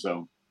the end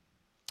zone.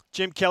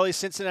 Jim Kelly,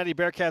 Cincinnati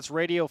Bearcats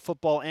radio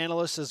football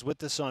analyst, is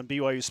with us on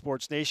BYU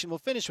Sports Nation. We'll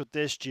finish with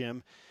this,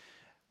 Jim.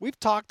 We've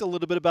talked a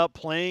little bit about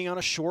playing on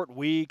a short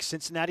week.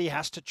 Cincinnati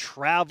has to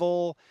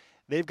travel.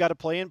 They've got to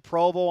play in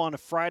Provo on a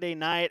Friday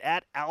night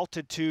at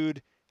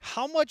altitude.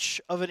 How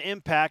much of an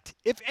impact,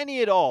 if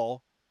any at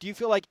all, do you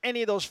feel like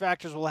any of those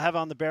factors will have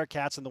on the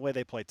Bearcats and the way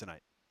they play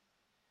tonight?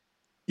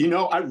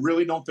 I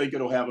really don't think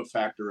it'll have a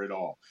factor at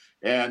all.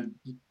 And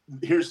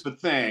here's the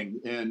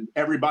thing, and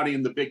everybody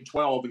in the Big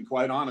 12, and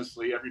quite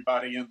honestly,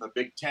 everybody in the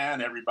Big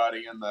 10,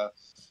 everybody in the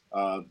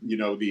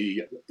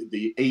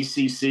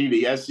ACC,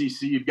 the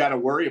SEC, you've got to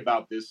worry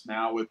about this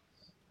now. With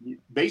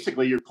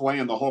basically you're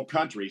playing the whole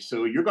country,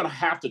 so you're going to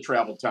have to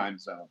travel time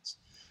zones.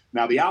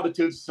 Now, the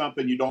altitude is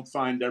something you don't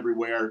find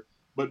everywhere,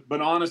 but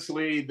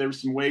honestly,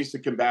 there's some ways to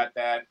combat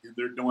that, and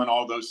they're doing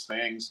all those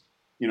things.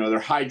 they're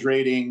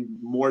hydrating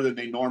more than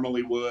they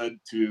normally would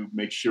to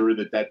make sure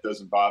that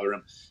doesn't bother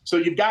them. So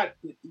you've got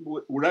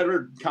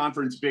whatever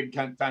big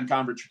time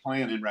conference you're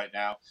playing in right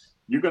now,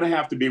 you're going to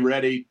have to be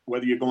ready,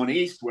 whether you're going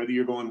east, whether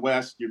you're going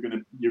west, you're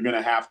going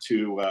to have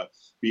to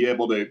be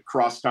able to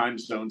cross time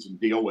zones and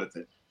deal with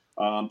it.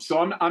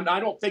 So I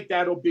don't think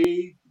that'll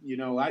be,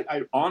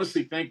 I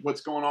honestly think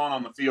what's going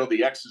on the field,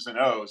 the X's and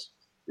O's,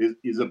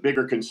 is a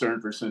bigger concern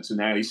for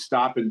Cincinnati,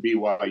 stopping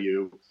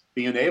BYU,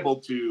 being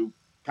able to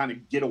kind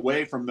of get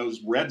away from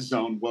those red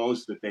zone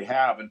woes that they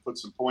have and put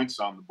some points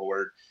on the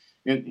board.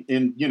 And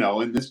in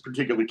this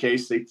particular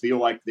case, they feel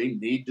like they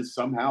need to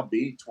somehow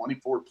be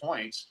 24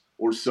 points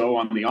or so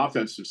on the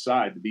offensive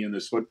side to be in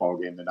this football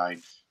game tonight,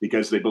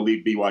 because they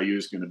believe BYU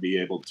is going to be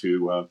able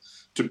to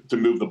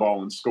move the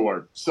ball and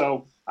score.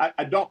 So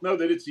I don't know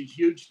that it's a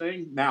huge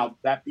thing. Now,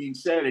 that being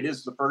said, it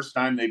is the first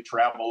time they've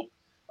traveled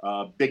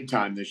big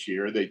time this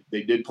year. They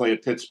did play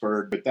at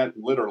Pittsburgh, but that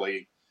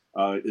literally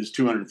is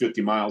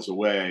 250 miles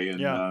away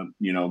and,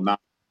 not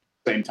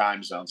the same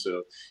time zone.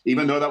 So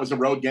even though that was a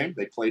road game,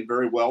 they played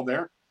very well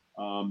there.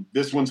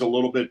 This one's a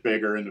little bit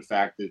bigger in the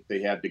fact that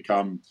they had to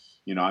come,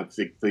 I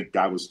think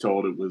I was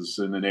told it was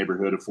in the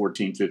neighborhood of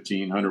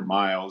 1,500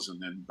 miles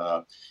and then,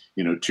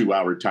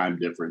 2-hour time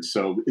difference.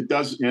 So it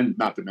does, and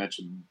not to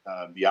mention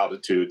the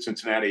altitude.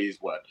 Cincinnati is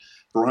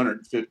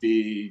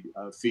 450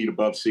 feet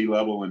above sea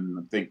level. And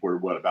I think we're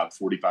about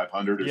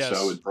 4,500 or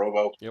so in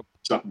Provo,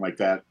 something like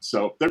that.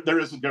 So there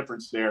is a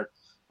difference there.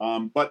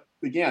 But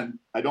again,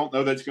 I don't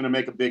know that's going to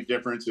make a big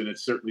difference. And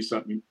it's certainly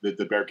something that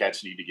the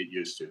Bearcats need to get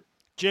used to.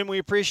 Jim, we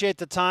appreciate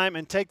the time,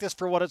 and take this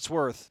for what it's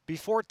worth.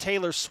 Before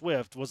Taylor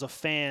Swift was a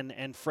fan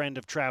and friend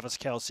of Travis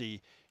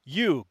Kelce,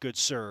 you, good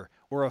sir,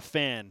 were a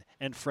fan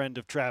and friend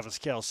of Travis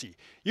Kelce.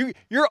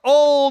 You're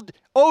old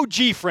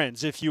OG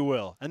friends, if you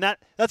will, and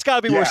that's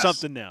got to be worth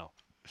something now.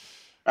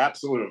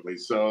 Absolutely.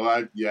 So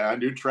I've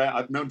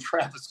known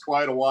Travis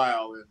quite a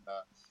while, and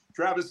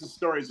Travis's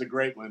story is a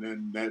great one.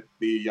 And that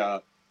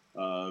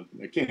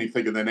I can't even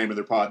think of the name of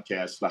their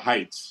podcast, The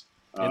Heights.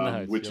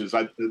 Which is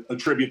a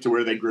tribute to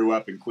where they grew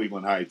up in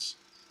Cleveland Heights,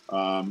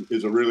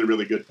 is a really,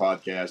 really good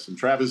podcast. And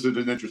Travis is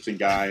an interesting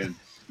guy,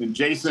 and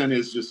Jason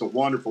is just a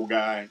wonderful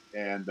guy.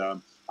 And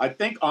I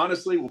think,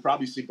 honestly, we'll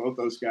probably see both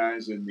those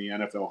guys in the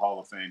NFL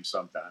Hall of Fame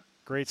sometime.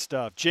 Great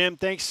stuff. Jim,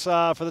 thanks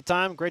for the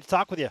time. Great to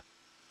talk with you.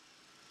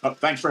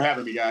 Thanks for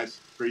having me,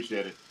 guys.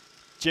 Appreciate it.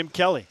 Jim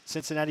Kelly,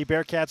 Cincinnati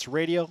Bearcats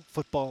radio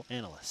football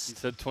analyst. He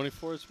said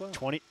 24 as well.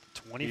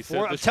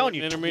 24. I'm telling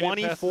you,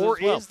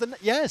 24 is the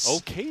 – yes.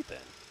 Okay, then.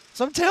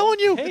 So I'm telling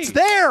you, it's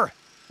there.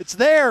 It's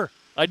there.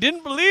 I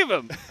didn't believe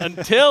him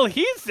until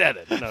he said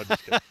it. No,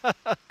 just kidding.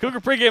 Cougar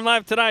pregame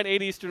live tonight,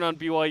 8 Eastern on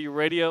BYU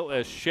Radio,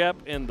 as Shep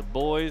and the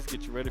boys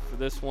get you ready for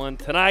this one.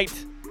 Tonight,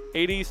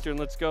 8 Eastern.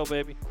 Let's go,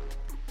 baby.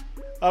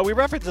 We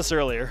referenced this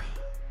earlier.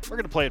 We're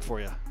going to play it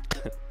for you.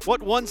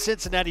 What one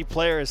Cincinnati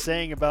player is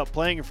saying about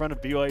playing in front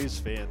of BYU's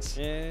fans.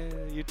 Yeah,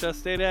 Utah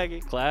State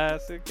Aggie.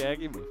 Classic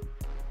Aggie move.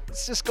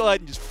 Let's just go ahead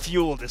and just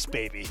fuel this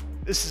baby.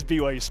 This is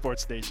BYU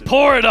Sports Nation.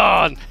 Pour it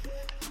on.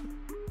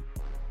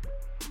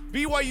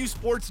 BYU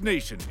Sports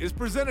Nation is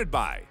presented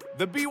by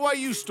The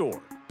BYU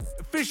Store,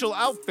 official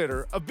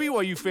outfitter of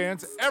BYU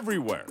fans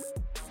everywhere.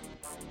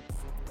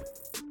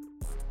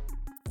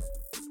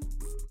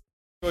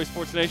 BYU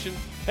Sports Nation.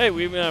 Hey,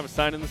 we even have a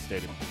sign in the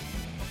stadium.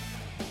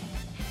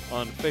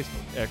 On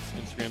Facebook, X,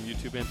 Instagram,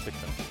 YouTube, and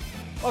TikTok.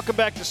 Welcome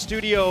back to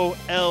Studio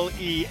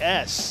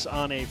LES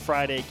on a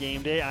Friday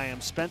game day. I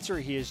am Spencer.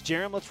 He is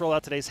Jarom. Let's roll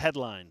out today's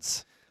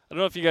headlines. I don't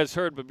know if you guys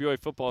heard, but BYU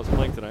football is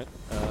playing tonight.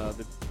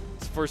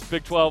 It's the first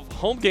Big 12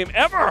 home game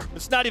ever.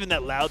 It's not even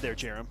that loud there,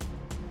 Jarom.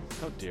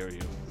 How dare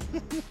you?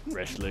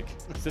 Reshlick.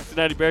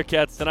 Cincinnati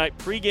Bearcats tonight.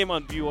 Pregame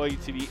on BYU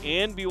TV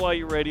and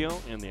BYU Radio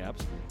and the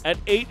apps at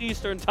 8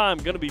 Eastern time.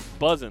 Going to be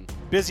buzzing.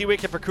 Busy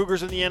weekend for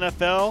Cougars in the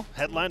NFL.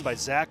 Headlined by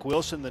Zach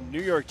Wilson, the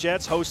New York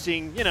Jets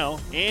hosting,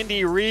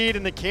 Andy Reid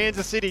and the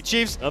Kansas City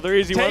Chiefs. Another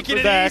easy one for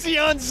Taking it easy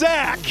on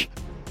Zach.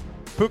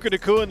 Puka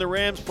Nacua and the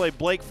Rams play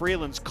Blake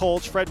Freeland's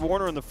Colts. Fred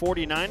Warner and the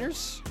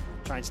 49ers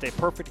try and stay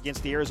perfect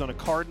against the Arizona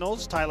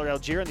Cardinals. Tyler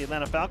Algier and the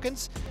Atlanta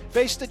Falcons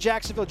face the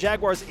Jacksonville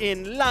Jaguars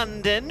in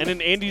London. And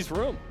in Andy's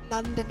room.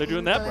 London, they're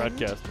doing that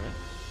broadcast, man.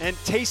 And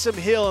Taysom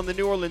Hill and the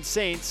New Orleans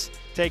Saints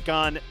take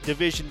on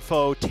division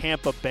foe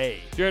Tampa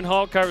Bay. Jaron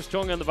Hall, Kyrus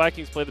Tonga and the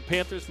Vikings play the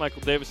Panthers.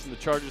 Michael Davis and the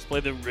Chargers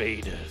play the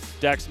Raiders.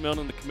 Dax Milne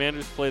and the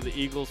Commanders play the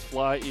Eagles,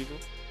 Fly Eagle.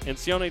 And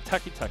Sione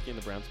Takitaki and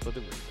the Browns play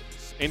the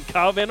Ravens. And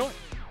Kyle Van Noy,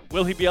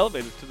 will he be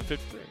elevated to the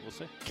 53? We'll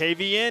see.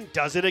 KVN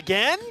does it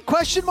again?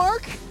 Question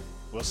mark?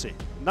 We'll see.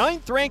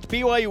 9th-ranked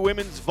BYU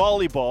women's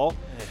volleyball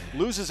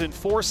loses in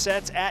 4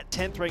 sets at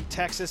 10th-ranked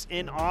Texas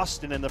in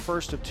Austin in the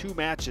first of 2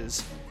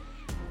 matches.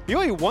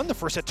 BYU won the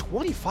first set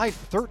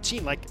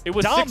 25-13. Like, it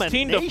was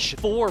domination.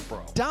 16-4,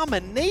 bro.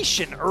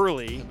 Domination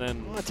early. And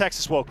then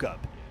Texas woke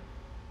up.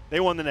 They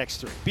won the next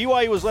 3.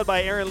 BYU was led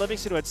by Aaron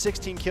Livingston, who had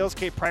 16 kills.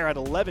 Kate Pryor had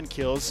 11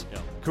 kills.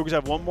 Yep. Cougars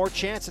have one more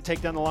chance to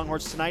take down the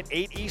Longhorns tonight,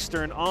 8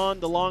 Eastern on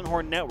the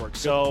Longhorn Network.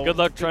 So good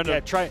luck trying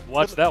to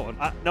watch that one.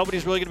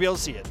 Nobody's really going to be able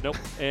to see it. Nope.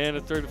 And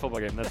a third football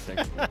game. That's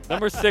stinks.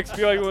 Number 6,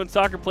 BYU women's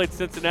soccer played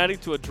Cincinnati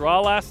to a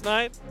draw last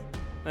night.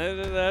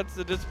 That's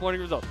a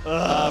disappointing result.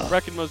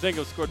 Brecken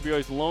Mozingo scored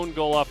BYU's lone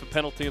goal off a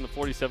penalty in the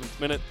 47th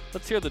minute.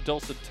 Let's hear the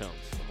dulcet tones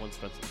of one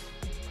Spencer.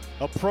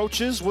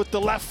 Approaches with the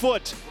left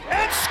foot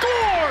and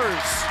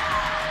scores!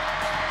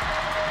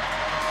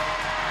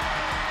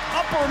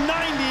 Upper 90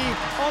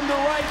 on the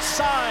right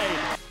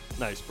side.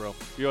 Nice, bro.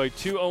 BYU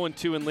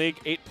 2-0-2 in league,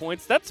 8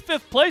 points. That's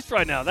 5th place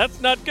right now. That's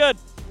not good.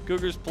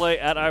 Cougars play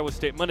at Iowa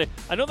State Monday.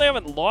 I know they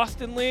haven't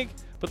lost in league,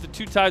 but the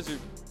 2 ties are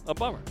a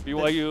bummer.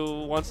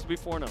 BYU wants to be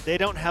 4-0. They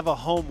don't have a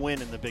home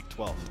win in the Big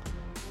 12.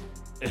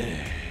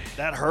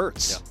 That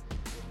hurts. Yeah.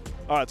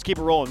 All right, let's keep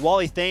it rolling.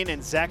 Wally Thane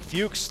and Zach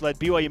Fuchs led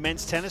BYU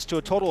men's tennis to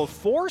a total of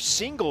 4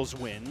 singles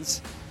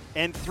wins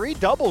and 3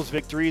 doubles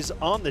victories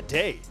on the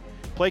day.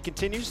 Play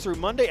continues through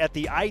Monday at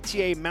the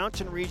ITA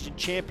Mountain Region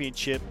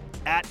Championship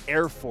at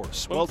Air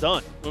Force. Well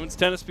done. Women's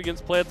tennis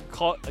begins play at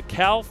the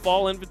Cal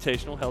Fall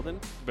Invitational held in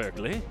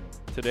Berkeley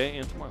today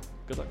and tomorrow.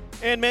 Good luck.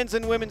 And men's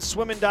and women's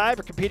swim and dive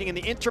are competing in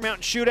the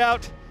Intermountain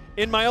Shootout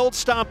in my old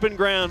stomping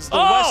grounds, the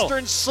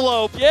western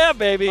slope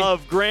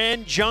of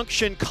Grand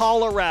Junction,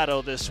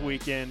 Colorado this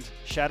weekend.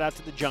 Shout out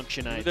to the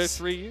Junctionites. You were there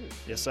 3 years.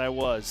 Yes, I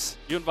was.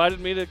 You invited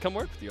me to come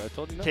work with you. I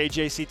told you no.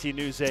 KJCT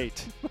News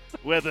 8,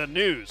 where the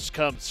news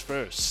comes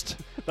first.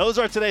 Those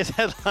are today's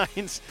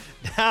headlines.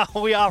 Now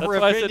we offer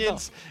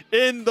opinions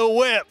in the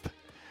whip.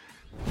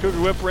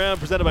 Cougar Whip Round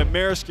presented by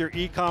Maersk, your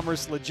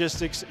e-commerce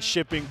logistics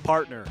shipping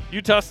partner.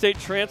 Utah State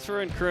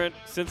transfer and current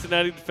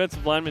Cincinnati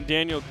defensive lineman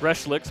Daniel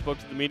Greshlick spoke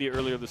to the media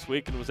earlier this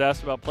week and was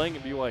asked about playing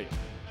at BYU.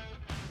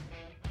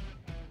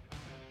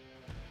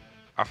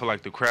 I feel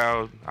like the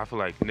crowd, I feel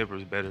like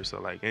Nipper's better,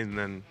 so like ain't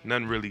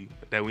none really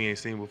that we ain't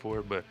seen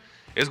before, but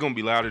it's gonna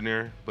be louder in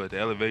there, but the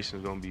elevation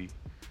is gonna be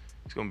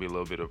a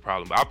little bit of a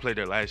problem. But I played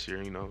there last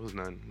year, you know, it was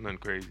nothing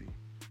crazy.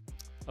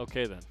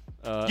 Okay then.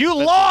 You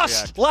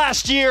lost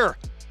last year.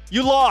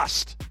 You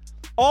lost.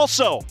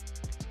 Also,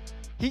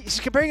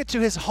 he's comparing it to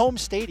his home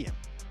stadium.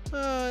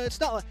 It's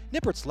not like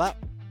Nippert's loud.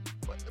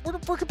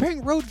 We're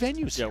comparing road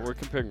venues. Yeah, we're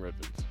comparing road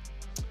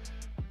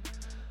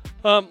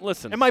venues.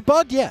 Listen. Am I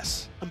bugged?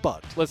 Yes, I'm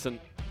bugged. Listen,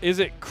 is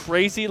it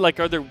crazy? Like,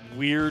 are there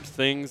weird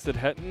things that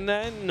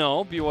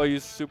no,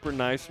 BYU's super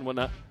nice and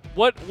whatnot.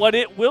 What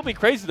it will be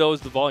crazy, though,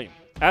 is the volume.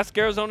 Ask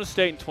Arizona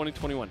State in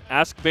 2021.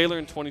 Ask Baylor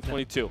in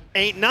 2022.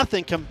 Ain't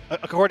nothing,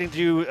 according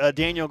to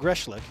Daniel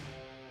Greshlick.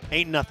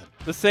 Ain't nothing.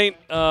 The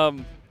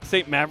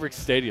St. Mavericks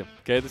Stadium,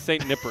 okay? The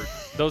St. Nippert.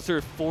 Those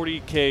are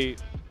 40K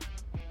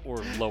or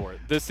lower.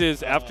 This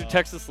is, after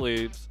Texas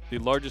leaves, the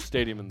largest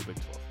stadium in the Big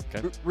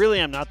 12, okay?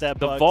 Really, I'm not that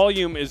bugged. The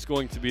volume is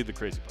going to be the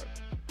crazy part.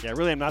 Yeah,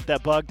 really, I'm not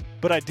that bugged,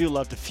 but I do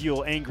love to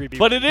fuel angry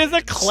people. But it is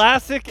a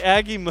classic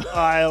Aggie move.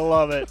 I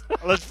love it.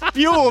 Let's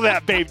fuel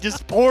that, babe.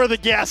 Just pour the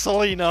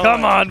gasoline on.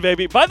 Come on,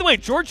 baby. By the way,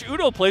 George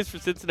Udo plays for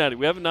Cincinnati.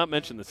 We have not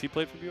mentioned this. He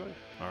played for BYU.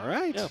 All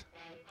right. Yeah.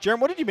 Jarom,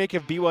 what did you make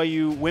of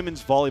BYU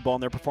women's volleyball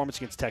and their performance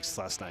against Texas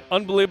last night?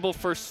 Unbelievable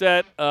first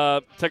set.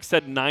 Texas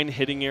had 9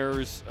 hitting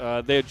errors.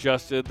 They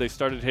adjusted. They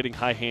started hitting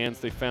high hands.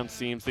 They found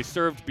seams. They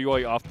served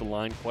BYU off the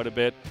line quite a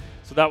bit.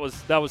 So that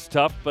was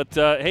tough. But,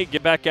 hey,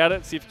 get back at it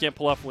and see if you can't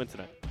pull off a win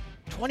tonight.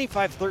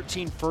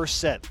 25-13 first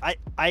set.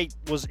 I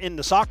was in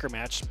the soccer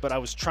match, but I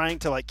was trying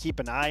to keep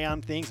an eye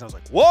on things. And I was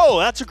like, whoa,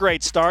 that's a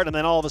great start. And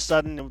then all of a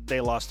sudden,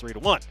 they lost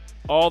 3-1.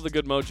 All the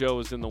good mojo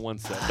was in the one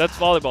set. That's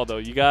volleyball, though.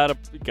 You gotta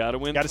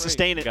win. Got to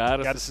sustain it. Got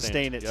to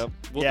sustain it. Yep.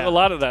 We'll do a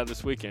lot of that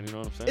this weekend. You know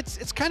what I'm saying?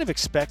 It's kind of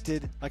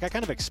expected. I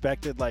kind of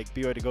expected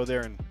BYU to go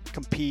there and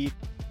compete,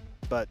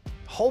 but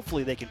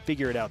hopefully they can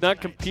figure it out.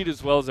 Not compete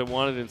as well as they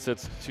wanted in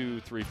sets 2,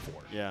 3, 4.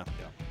 Yeah.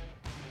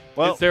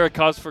 Well, is there a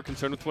cause for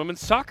concern with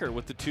women's soccer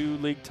with the 2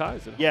 league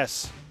ties?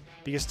 Yes,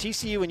 because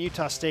TCU and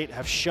Utah State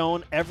have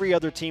shown every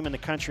other team in the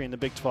country in the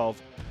Big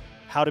 12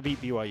 how to beat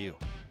BYU.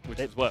 Which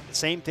is what? The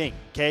same thing,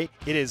 okay?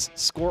 It is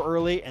score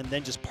early and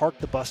then just park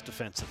the bus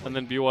defensively. And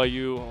then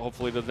BYU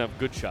hopefully doesn't have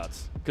good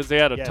shots because they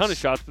had a ton of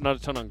shots but not a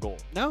ton on goal.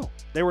 No,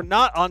 they were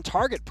not on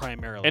target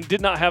primarily. And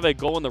did not have a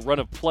goal in the run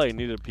of play,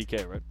 needed a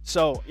PK, right?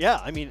 So, yeah,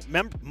 I mean,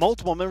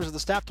 multiple members of the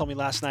staff told me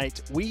last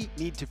night, we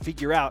need to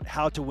figure out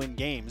how to win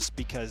games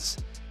because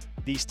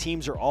these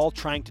teams are all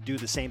trying to do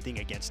the same thing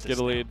against us. Get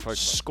a lead,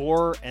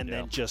 score, and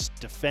then just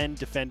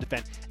defend.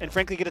 And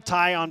frankly, get a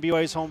tie on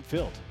BYU's home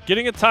field.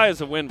 Getting a tie is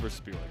a win versus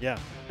BYU. Yeah.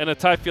 And a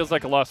tie feels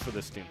like a loss for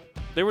this team.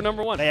 They were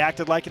number 1. They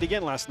acted like it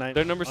again last night.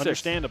 They're number 6.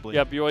 Understandably.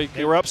 Yeah, BYU.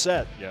 They were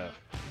upset. Yeah.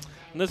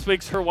 In this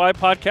week's Her Why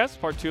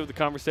podcast, part 2 of the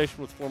conversation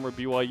with former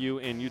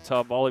BYU and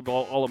Utah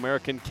volleyball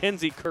All-American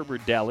Kenzie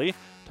Kerber-Daly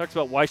talks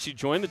about why she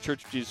joined the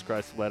Church of Jesus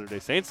Christ of Latter-day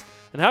Saints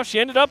and how she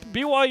ended up at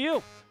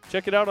BYU.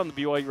 Check it out on the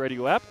BYU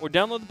Radio app or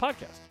download the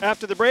podcast.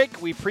 After the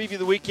break, we preview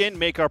the weekend,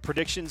 make our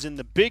predictions in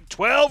the Big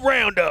 12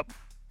 Roundup,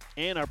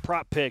 and our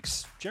prop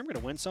picks. Jeremy,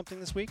 going to win something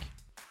this week?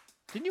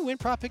 Didn't you win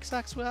prop picks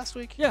last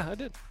week? Yeah, I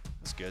did.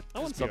 That's good. I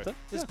won something.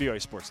 This is BYU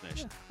Sports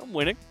Nation. Yeah, I'm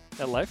winning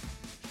at life.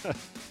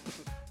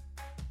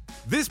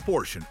 This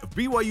portion of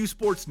BYU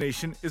Sports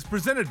Nation is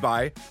presented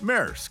by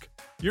Maersk,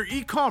 your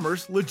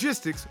e-commerce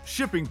logistics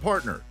shipping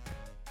partner.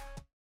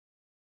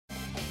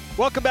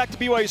 Welcome back to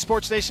BYU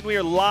Sports Nation. We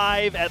are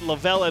live at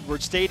Lavelle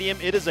Edwards Stadium.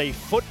 It is a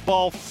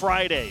football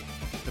Friday.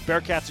 The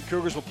Bearcats and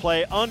Cougars will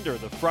play under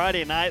the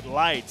Friday night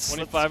lights.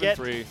 25-3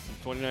 since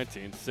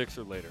 2019, 6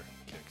 or later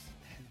kicks.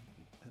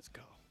 Let's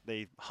go.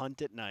 They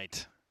hunt at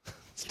night.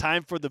 It's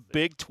time for the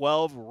Big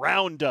 12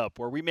 Roundup,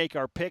 where we make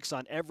our picks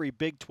on every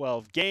Big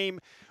 12 game.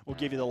 We'll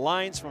give you the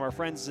lines from our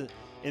friends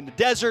in the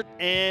desert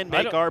and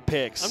make our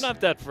picks. I'm not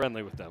that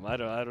friendly with them. I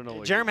don't know.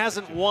 Jarom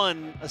hasn't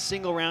won a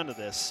single round of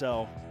this,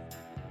 so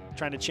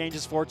trying to change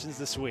his fortunes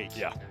this week.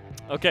 Yeah.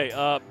 Okay,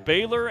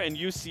 Baylor and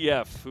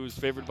UCF, who's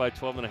favored by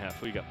 12.5.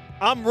 Who you got?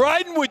 I'm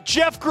riding with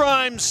Jeff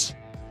Grimes.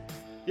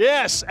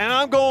 Yes, and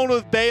I'm going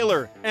with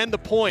Baylor and the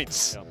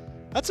points. Yeah.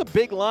 That's a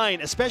big line,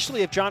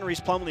 especially if John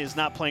Reese Plumlee is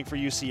not playing for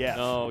UCF.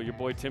 No, your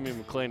boy Timmy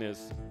McClain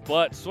is.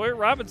 But Sawyer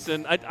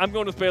Robinson, I'm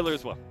going with Baylor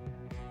as well.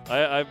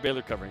 I have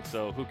Baylor covering,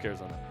 so who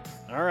cares on that?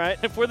 All right.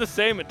 If we're the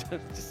same, it's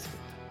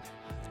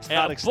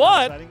not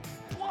exciting.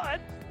 But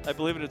I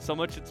believe in it so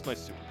much, it's my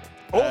super pick.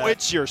 Oh,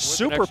 it's your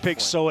super pick,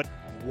 so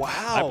wow.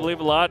 I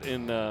believe a lot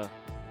in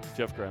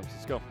Jeff Grimes.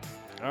 Let's go.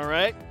 All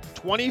right.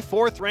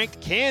 24th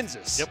ranked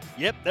Kansas.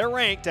 Yep, they're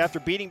ranked after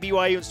beating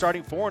BYU and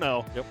starting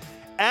 4-0. Yep.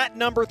 At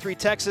number 3,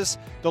 Texas,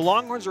 the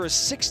Longhorns are a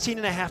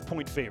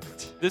 16.5-point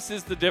favorite. This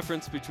is the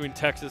difference between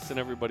Texas and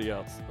everybody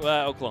else.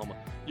 Well, Oklahoma.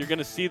 You're going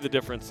to see the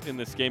difference in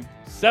this game.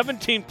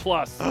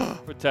 17-plus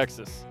for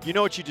Texas. You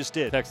know what you just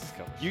did? Texas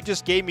covers. You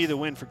just gave me the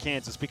win for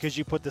Kansas because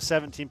you put the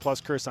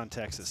 17-plus curse on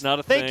Texas. It's not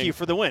a thing. Thank you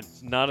for the win.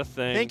 It's not a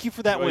thing. Thank you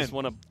for that win. I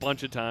won a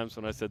bunch of times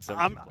when I said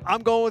 17.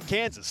 I'm going with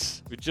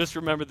Kansas. We just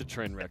remember the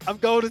train wreck. I'm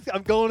going with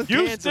Kansas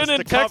Houston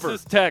and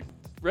Texas Tech.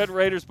 Red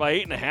Raiders by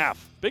 8.5.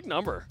 Big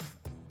number.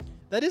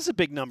 That is a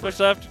big number.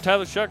 Especially after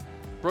Tyler Shuck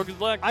broke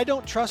his leg. I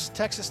don't trust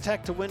Texas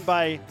Tech to win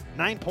by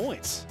 9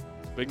 points.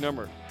 Big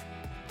number.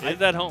 Is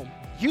at home.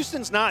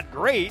 Houston's not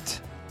great,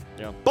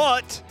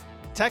 but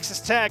Texas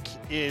Tech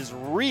is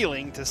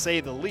reeling, to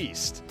say the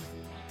least.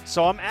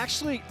 So I'm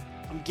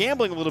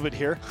gambling a little bit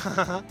here.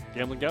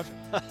 Gambling gouge?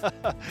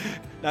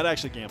 Not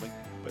actually gambling,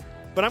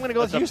 but I'm going to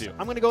go with Houston.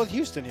 I'm going to go with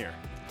Houston here.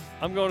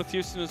 I'm going with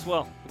Houston as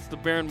well. It's the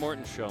Baron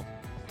Morton show.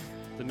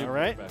 The new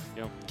quarterback.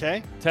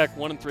 Okay. Tech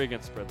 1-3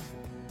 against spreads.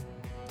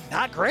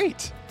 Not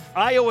great.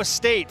 Iowa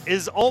State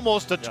is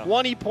almost a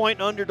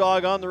 20-point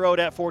underdog on the road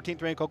at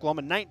 14th ranked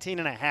Oklahoma,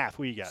 19.5.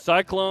 Who you got?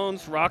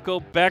 Cyclones, Rocco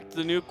Beck,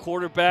 the new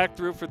quarterback,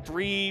 threw for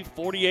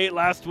 348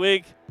 last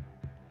week.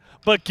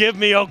 But give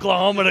me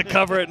Oklahoma to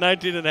cover at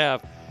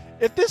 19.5.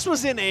 If this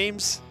was in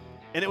Ames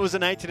and it was a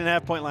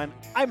 19.5-point line,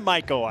 I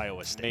might go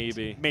Iowa State.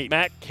 Maybe.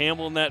 Matt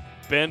Campbell in that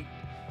bent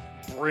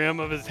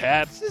brim of his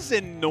hat. This is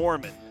in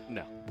Norman.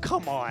 No.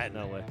 Come on.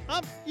 No way.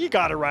 You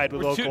got to ride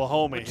with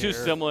Oklahoma here. Too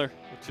similar.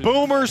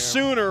 Boomer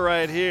Sooner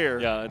right here.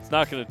 Yeah, it's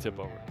not going to tip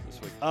over this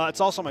week. It's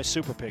also my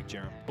super pick,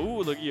 Jarom.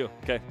 Ooh, look at you.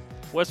 Okay.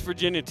 West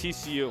Virginia,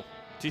 TCU.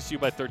 TCU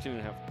by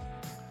 13.5.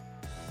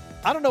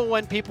 I don't know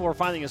when people are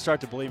finally going to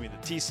start to believe me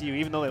that TCU,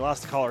 even though they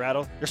lost to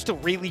Colorado, they're still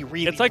really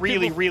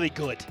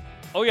good.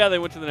 Oh, yeah, they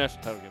went to the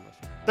national title game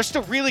last year. They're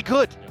still really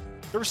good. Yeah.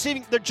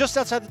 They're just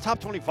outside the top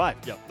 25.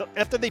 Yeah.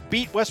 After they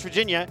beat West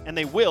Virginia, and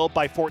they will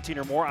by 14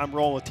 or more, I'm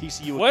rolling with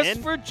TCU again. West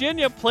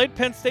Virginia played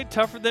Penn State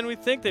tougher than we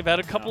think. They've had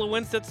a couple of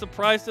wins that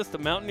surprised us. The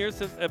Mountaineers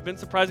have been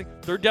surprising.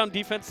 Third down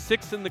defense,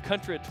 6th in the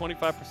country at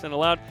 25%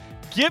 allowed.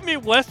 Give me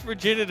West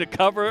Virginia to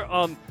cover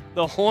on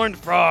the Horned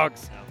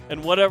Frogs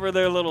and whatever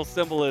their little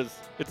symbol is.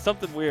 It's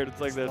something weird.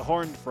 It's like this. The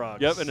Horned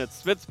Frogs. Yep, and it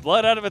spits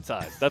blood out of its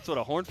eyes. That's what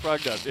a Horned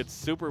Frog does. It's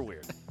super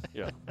weird.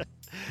 Yeah.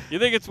 You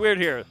think it's weird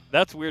here?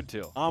 That's weird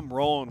too. I'm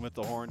rolling with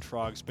the Horned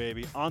Frogs,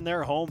 baby. On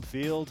their home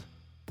field,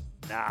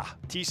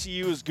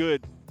 TCU is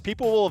good.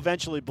 People will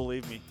eventually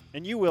believe me,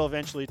 and you will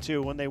eventually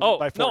too when they win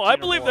by 14 no, I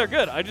believe they're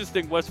good. I just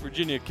think West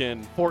Virginia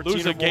can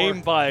lose a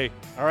game by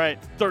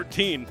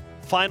 13.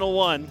 Final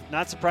one.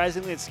 Not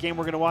surprisingly, it's the game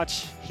we're going to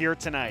watch here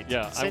tonight.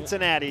 Yeah,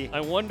 Cincinnati.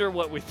 I wonder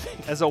what we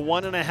think. As a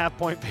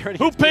 1.5-point favorite.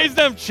 Who pays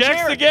them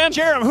checks again?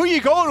 Jarom, who are you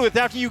going with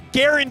after you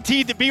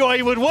guaranteed that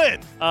BYU would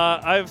win?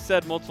 I've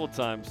said multiple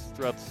times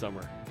throughout the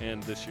summer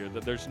and this year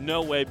that there's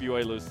no way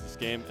BYU loses this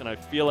game, and I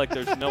feel like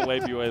there's no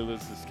way BYU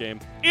loses this game.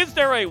 Is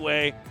there a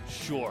way?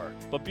 Sure.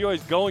 But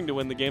BYU's going to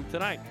win the game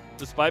tonight,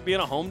 despite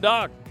being a home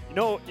dog. You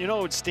know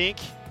what would stink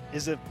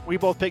is if we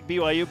both picked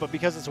BYU, but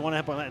because it's a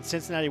 1.5-point line and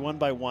Cincinnati won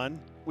by 1,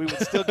 we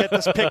would still get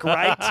this pick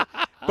right,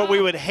 but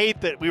we would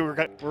hate that we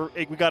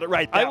got it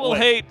right that way. I will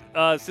hate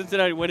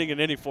Cincinnati winning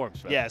in any form.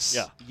 Yes.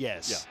 Yeah.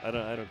 Yes. Yeah. I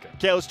don't care.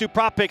 Okay, let's do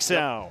prop picks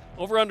now.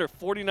 Over under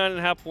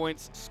 49.5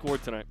 points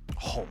scored tonight.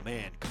 Oh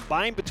man,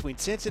 combined between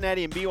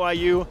Cincinnati and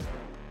BYU,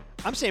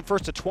 I'm saying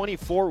first to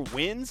 24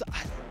 wins.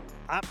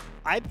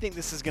 I think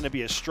this is going to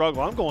be a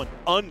struggle. I'm going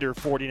under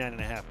 49.5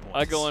 points.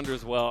 I go under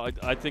as well.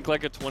 I think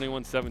like a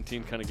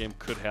 21-17 kind of game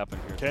could happen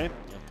here. Okay.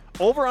 Yeah.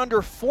 Over under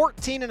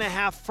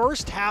 14.5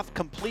 first half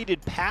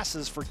completed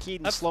passes for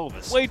Keaton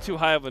Slovis. Way too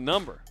high of a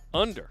number.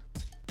 Under.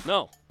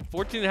 No.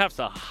 14.5 is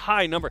a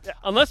high number. Yeah.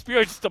 Unless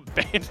BYU just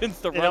abandons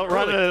the run. They don't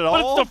run it at all.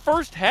 all? But it's the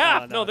first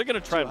half. No, they're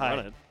going to try and run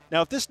it.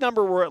 Now, if this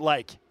number were at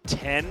like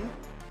 10,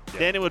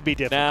 then it would be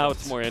difficult. Now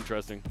it's more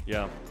interesting.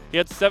 Yeah. He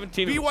had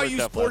 17 in the first BYU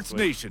half Sports last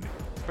week. Nation.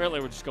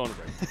 Apparently, we're just going to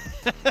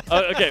break.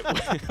 Okay.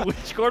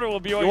 Which quarter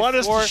will BYU You want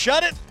us score to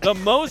shut it? the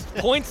most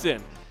points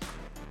in?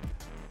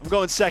 I'm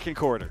going second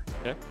quarter.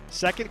 Okay.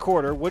 Second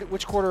quarter.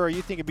 Which quarter are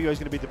you thinking BYU is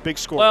going to be the big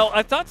score? Well,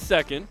 I thought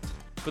second,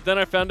 but then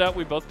I found out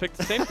we both picked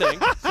the same thing.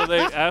 So they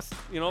asked,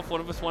 if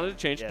one of us wanted to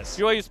change. Yes.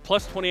 BYU is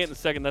plus 28 in the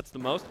second. That's the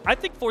most. I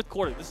think fourth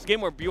quarter. This is a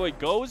game where BYU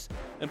goes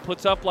and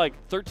puts up like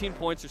 13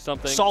 points or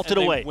something. Salt it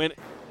away. Win.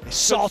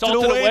 Salt it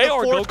away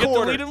or fourth go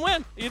quarter. get the lead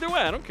and win. Either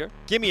way, I don't care.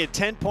 Give me a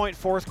 10-point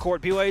fourth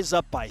quarter. BYU's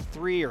up by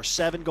 3 or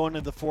 7 going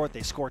into the fourth.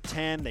 They score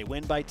 10. They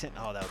win by 10.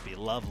 Oh, that would be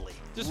lovely.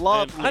 Just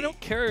lovely. I don't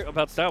care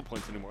about style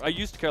points anymore. I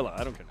used to care a lot.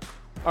 I don't care now.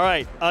 All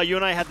right, you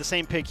and I had the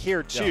same pick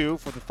here, too,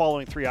 for the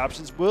following 3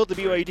 options. Will the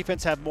BYU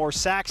defense have more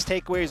sacks,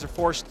 takeaways, or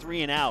forced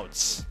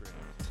 3-and-outs?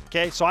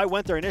 Okay, so I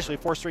went there initially,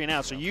 forced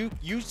 3-and-outs. So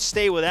you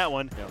stay with that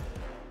one. Yeah.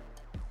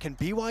 Can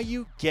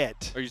BYU get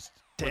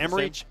to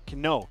Emory?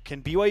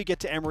 Can BYU get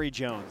to Emory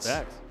Jones?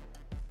 Sacks.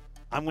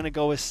 I'm going to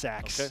go with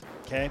sacks.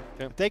 Okay?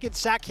 If they could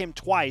sack him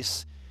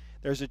twice,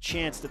 there's a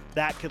chance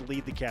that could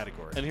lead the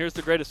category. And here's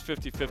the greatest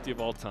 50-50 of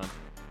all time.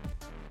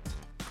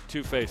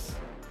 Two-Face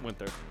went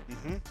there.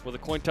 Mm-hmm. Will the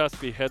coin toss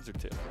be heads or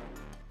tails?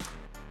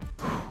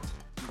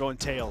 I'm going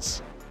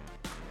tails.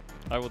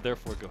 I will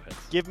therefore go heads.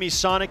 Give me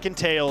Sonic and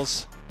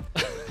Tails.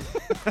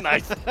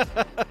 Nice.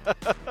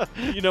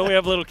 We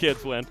have little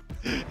kids win.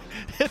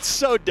 It's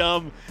so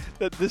dumb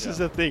that this is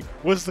a thing.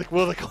 Will the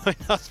coin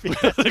toss be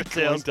heads or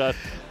tails?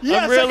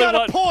 Yes, I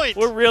got a point.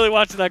 We're really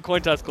watching that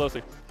coin toss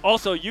closely.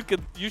 Also,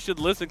 you should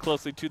listen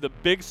closely to the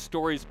Big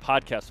Stories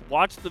podcast.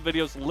 Watch the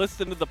videos,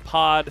 listen to the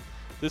pod.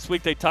 This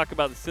week they talk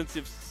about the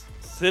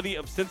city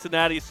of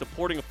Cincinnati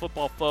supporting a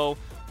football foe.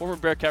 Former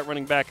Bearcat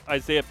running back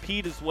Isaiah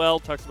Pede as well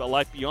talks about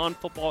life beyond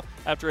football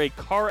after a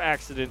car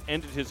accident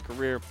ended his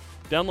career.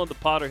 Download the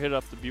pod or hit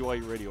up the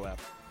BYU radio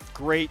app.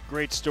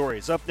 Great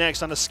stories. Up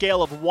next, on a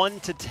scale of 1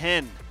 to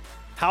 10,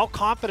 how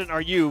confident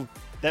are you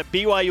that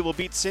BYU will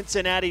beat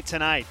Cincinnati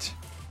tonight?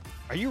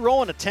 Are you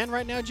rolling a 10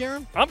 right now,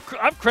 Jarom?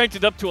 I've cranked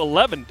it up to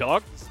 11,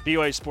 dog.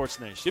 BYU Sports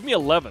Nation. Give me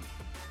 11.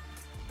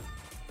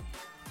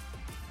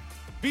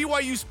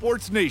 BYU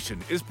Sports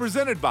Nation is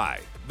presented by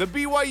the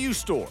BYU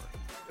Store,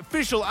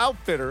 official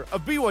outfitter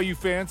of BYU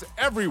fans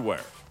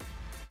everywhere.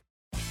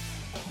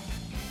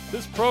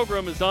 This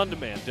program is on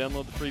demand.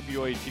 Download the free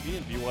BYU TV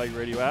and BYU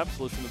radio apps.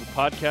 Listen to the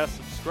podcast.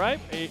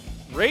 Subscribe,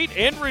 rate,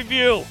 and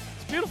review.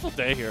 It's a beautiful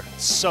day here.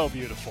 So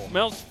beautiful.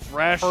 Smells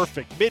fresh.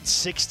 Perfect.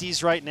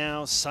 Mid-60s right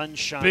now.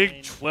 Sunshine.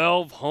 Big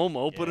 12 home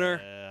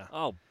opener. Yeah.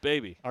 Oh,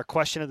 baby. Our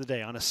question of the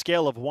day, on a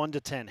scale of 1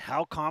 to 10,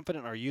 how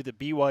confident are you that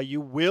BYU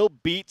will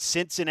beat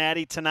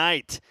Cincinnati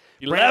tonight?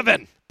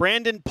 11.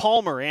 Brandon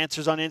Palmer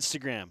answers on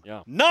Instagram.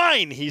 Yeah.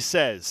 9, he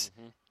says.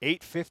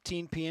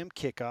 8:15 p.m.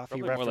 kickoff. Probably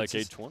he more like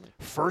references 8:20.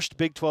 First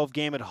Big 12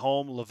 game at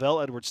home,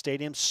 Lavelle Edwards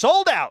Stadium.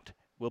 Sold out.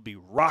 We'll be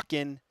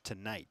rocking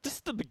tonight. This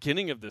is the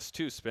beginning of this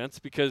too, Spence,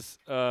 because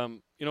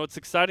it's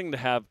exciting to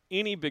have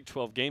any Big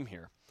 12 game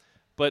here.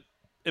 But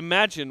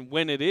imagine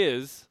when it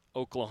is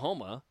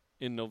Oklahoma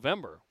in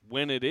November,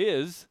 when it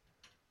is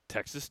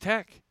Texas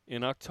Tech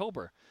in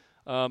October.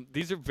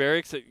 These are very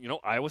exciting.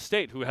 Iowa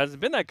State, who hasn't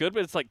been that good,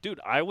 but it's like, dude,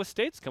 Iowa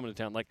State's coming to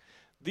town. Like,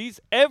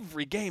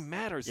 every game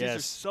matters. Yes. These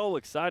are so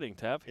exciting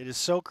to have. It is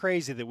so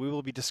crazy that we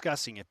will be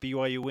discussing if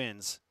BYU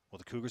wins, will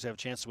the Cougars have a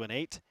chance to win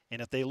 8?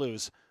 And if they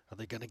lose, are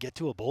they going to get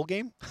to a bowl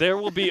game? There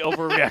will be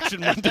Overreaction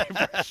Monday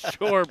for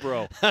sure,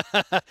 bro.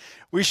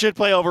 We should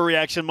play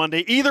Overreaction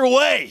Monday either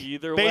way.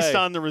 Based way.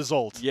 on the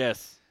result.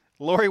 Yes.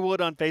 Lori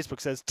Wood on Facebook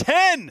says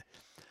 10.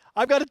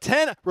 I've got a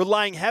 10.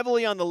 Relying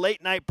heavily on the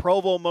late night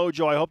Provo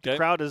mojo. I hope the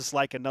crowd is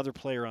like another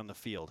player on the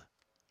field.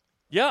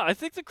 Yeah, I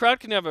think the crowd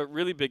can have a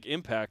really big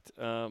impact,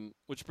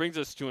 which brings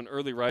us to an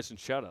early Rising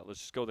shout-out. Let's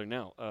just go there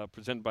now.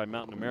 Presented by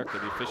Mountain America,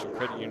 the official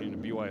credit union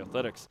of BYU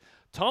Athletics.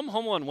 Tom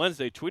Homo on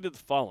Wednesday tweeted the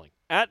following,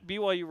 at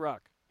BYU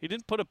Rock. He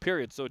didn't put a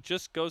period, so it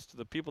just goes to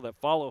the people that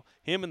follow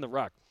him in the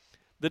Rock.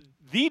 The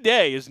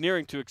day is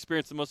nearing to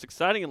experience the most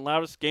exciting and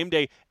loudest game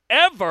day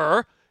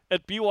ever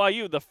at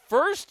BYU. The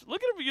first,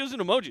 look at him using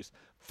emojis,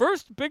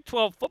 first Big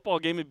 12 football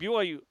game in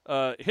BYU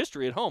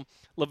history at home.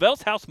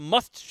 Lavelle's house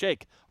must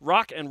shake,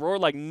 rock, and roar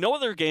like no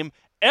other game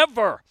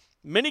ever.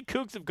 Many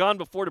Cougs have gone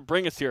before to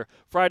bring us here.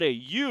 Friday,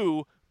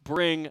 you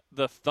bring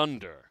the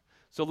thunder.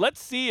 So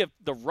let's see if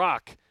the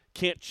Rock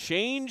can't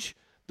change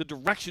the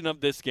direction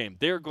of this game.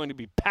 They're going to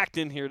be packed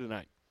in here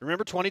tonight.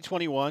 Remember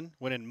 2021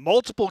 when in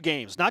multiple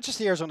games, not just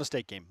the Arizona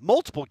State game,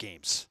 multiple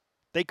games,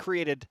 they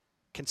created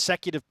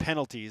consecutive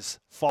penalties,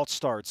 false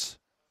starts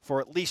for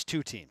at least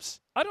 2 teams.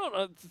 I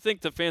don't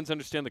think the fans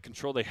understand the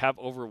control they have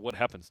over what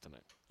happens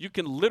tonight. You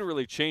can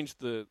literally change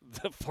the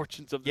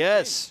fortunes of the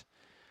game.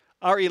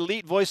 Our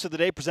elite voice of the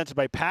day, presented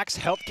by PAX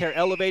Healthcare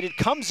Elevated,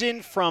 comes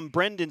in from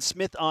Brendan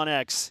Smith on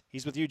X.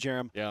 He's with you,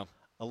 Jarom. Yeah.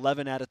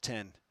 11 out of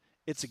 10.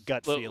 It's a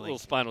gut feeling. Little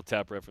Spinal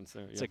Tap reference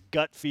there. It's a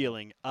gut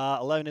feeling.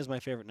 11 is my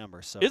favorite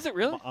number. So is it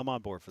really? I'm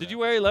on board for that. Did you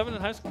wear 11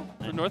 in high school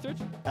for Northridge?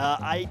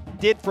 I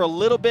did for a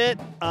little bit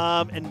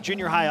in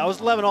junior high. I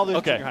was 11 all the way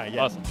to junior high.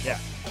 Yeah. Awesome. Yeah.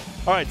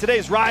 All right,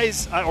 today's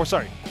Rise. You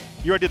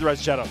already did the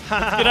Rise shout-out.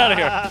 Let's get out of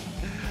here.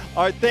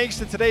 All right, thanks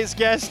to today's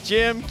guest,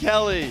 Jim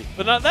Kelly.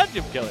 But not that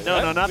Jim Kelly. No,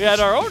 right? no, not we had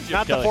our own Jim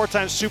not Kelly. the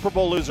 4-time Super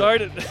Bowl loser.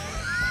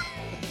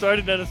 Sorry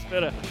to Dennis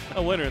Spitta,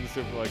 a winner in the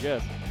Super Bowl, I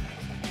guess.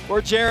 For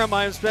Jarom,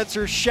 I'm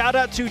Spencer. Shout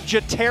out to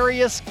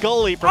Jatarius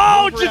Gully from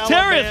Oh, Hoover,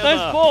 Jatarius, Alabama.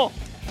 nice pull.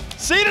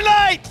 See you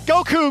tonight.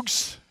 Go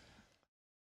Cougs.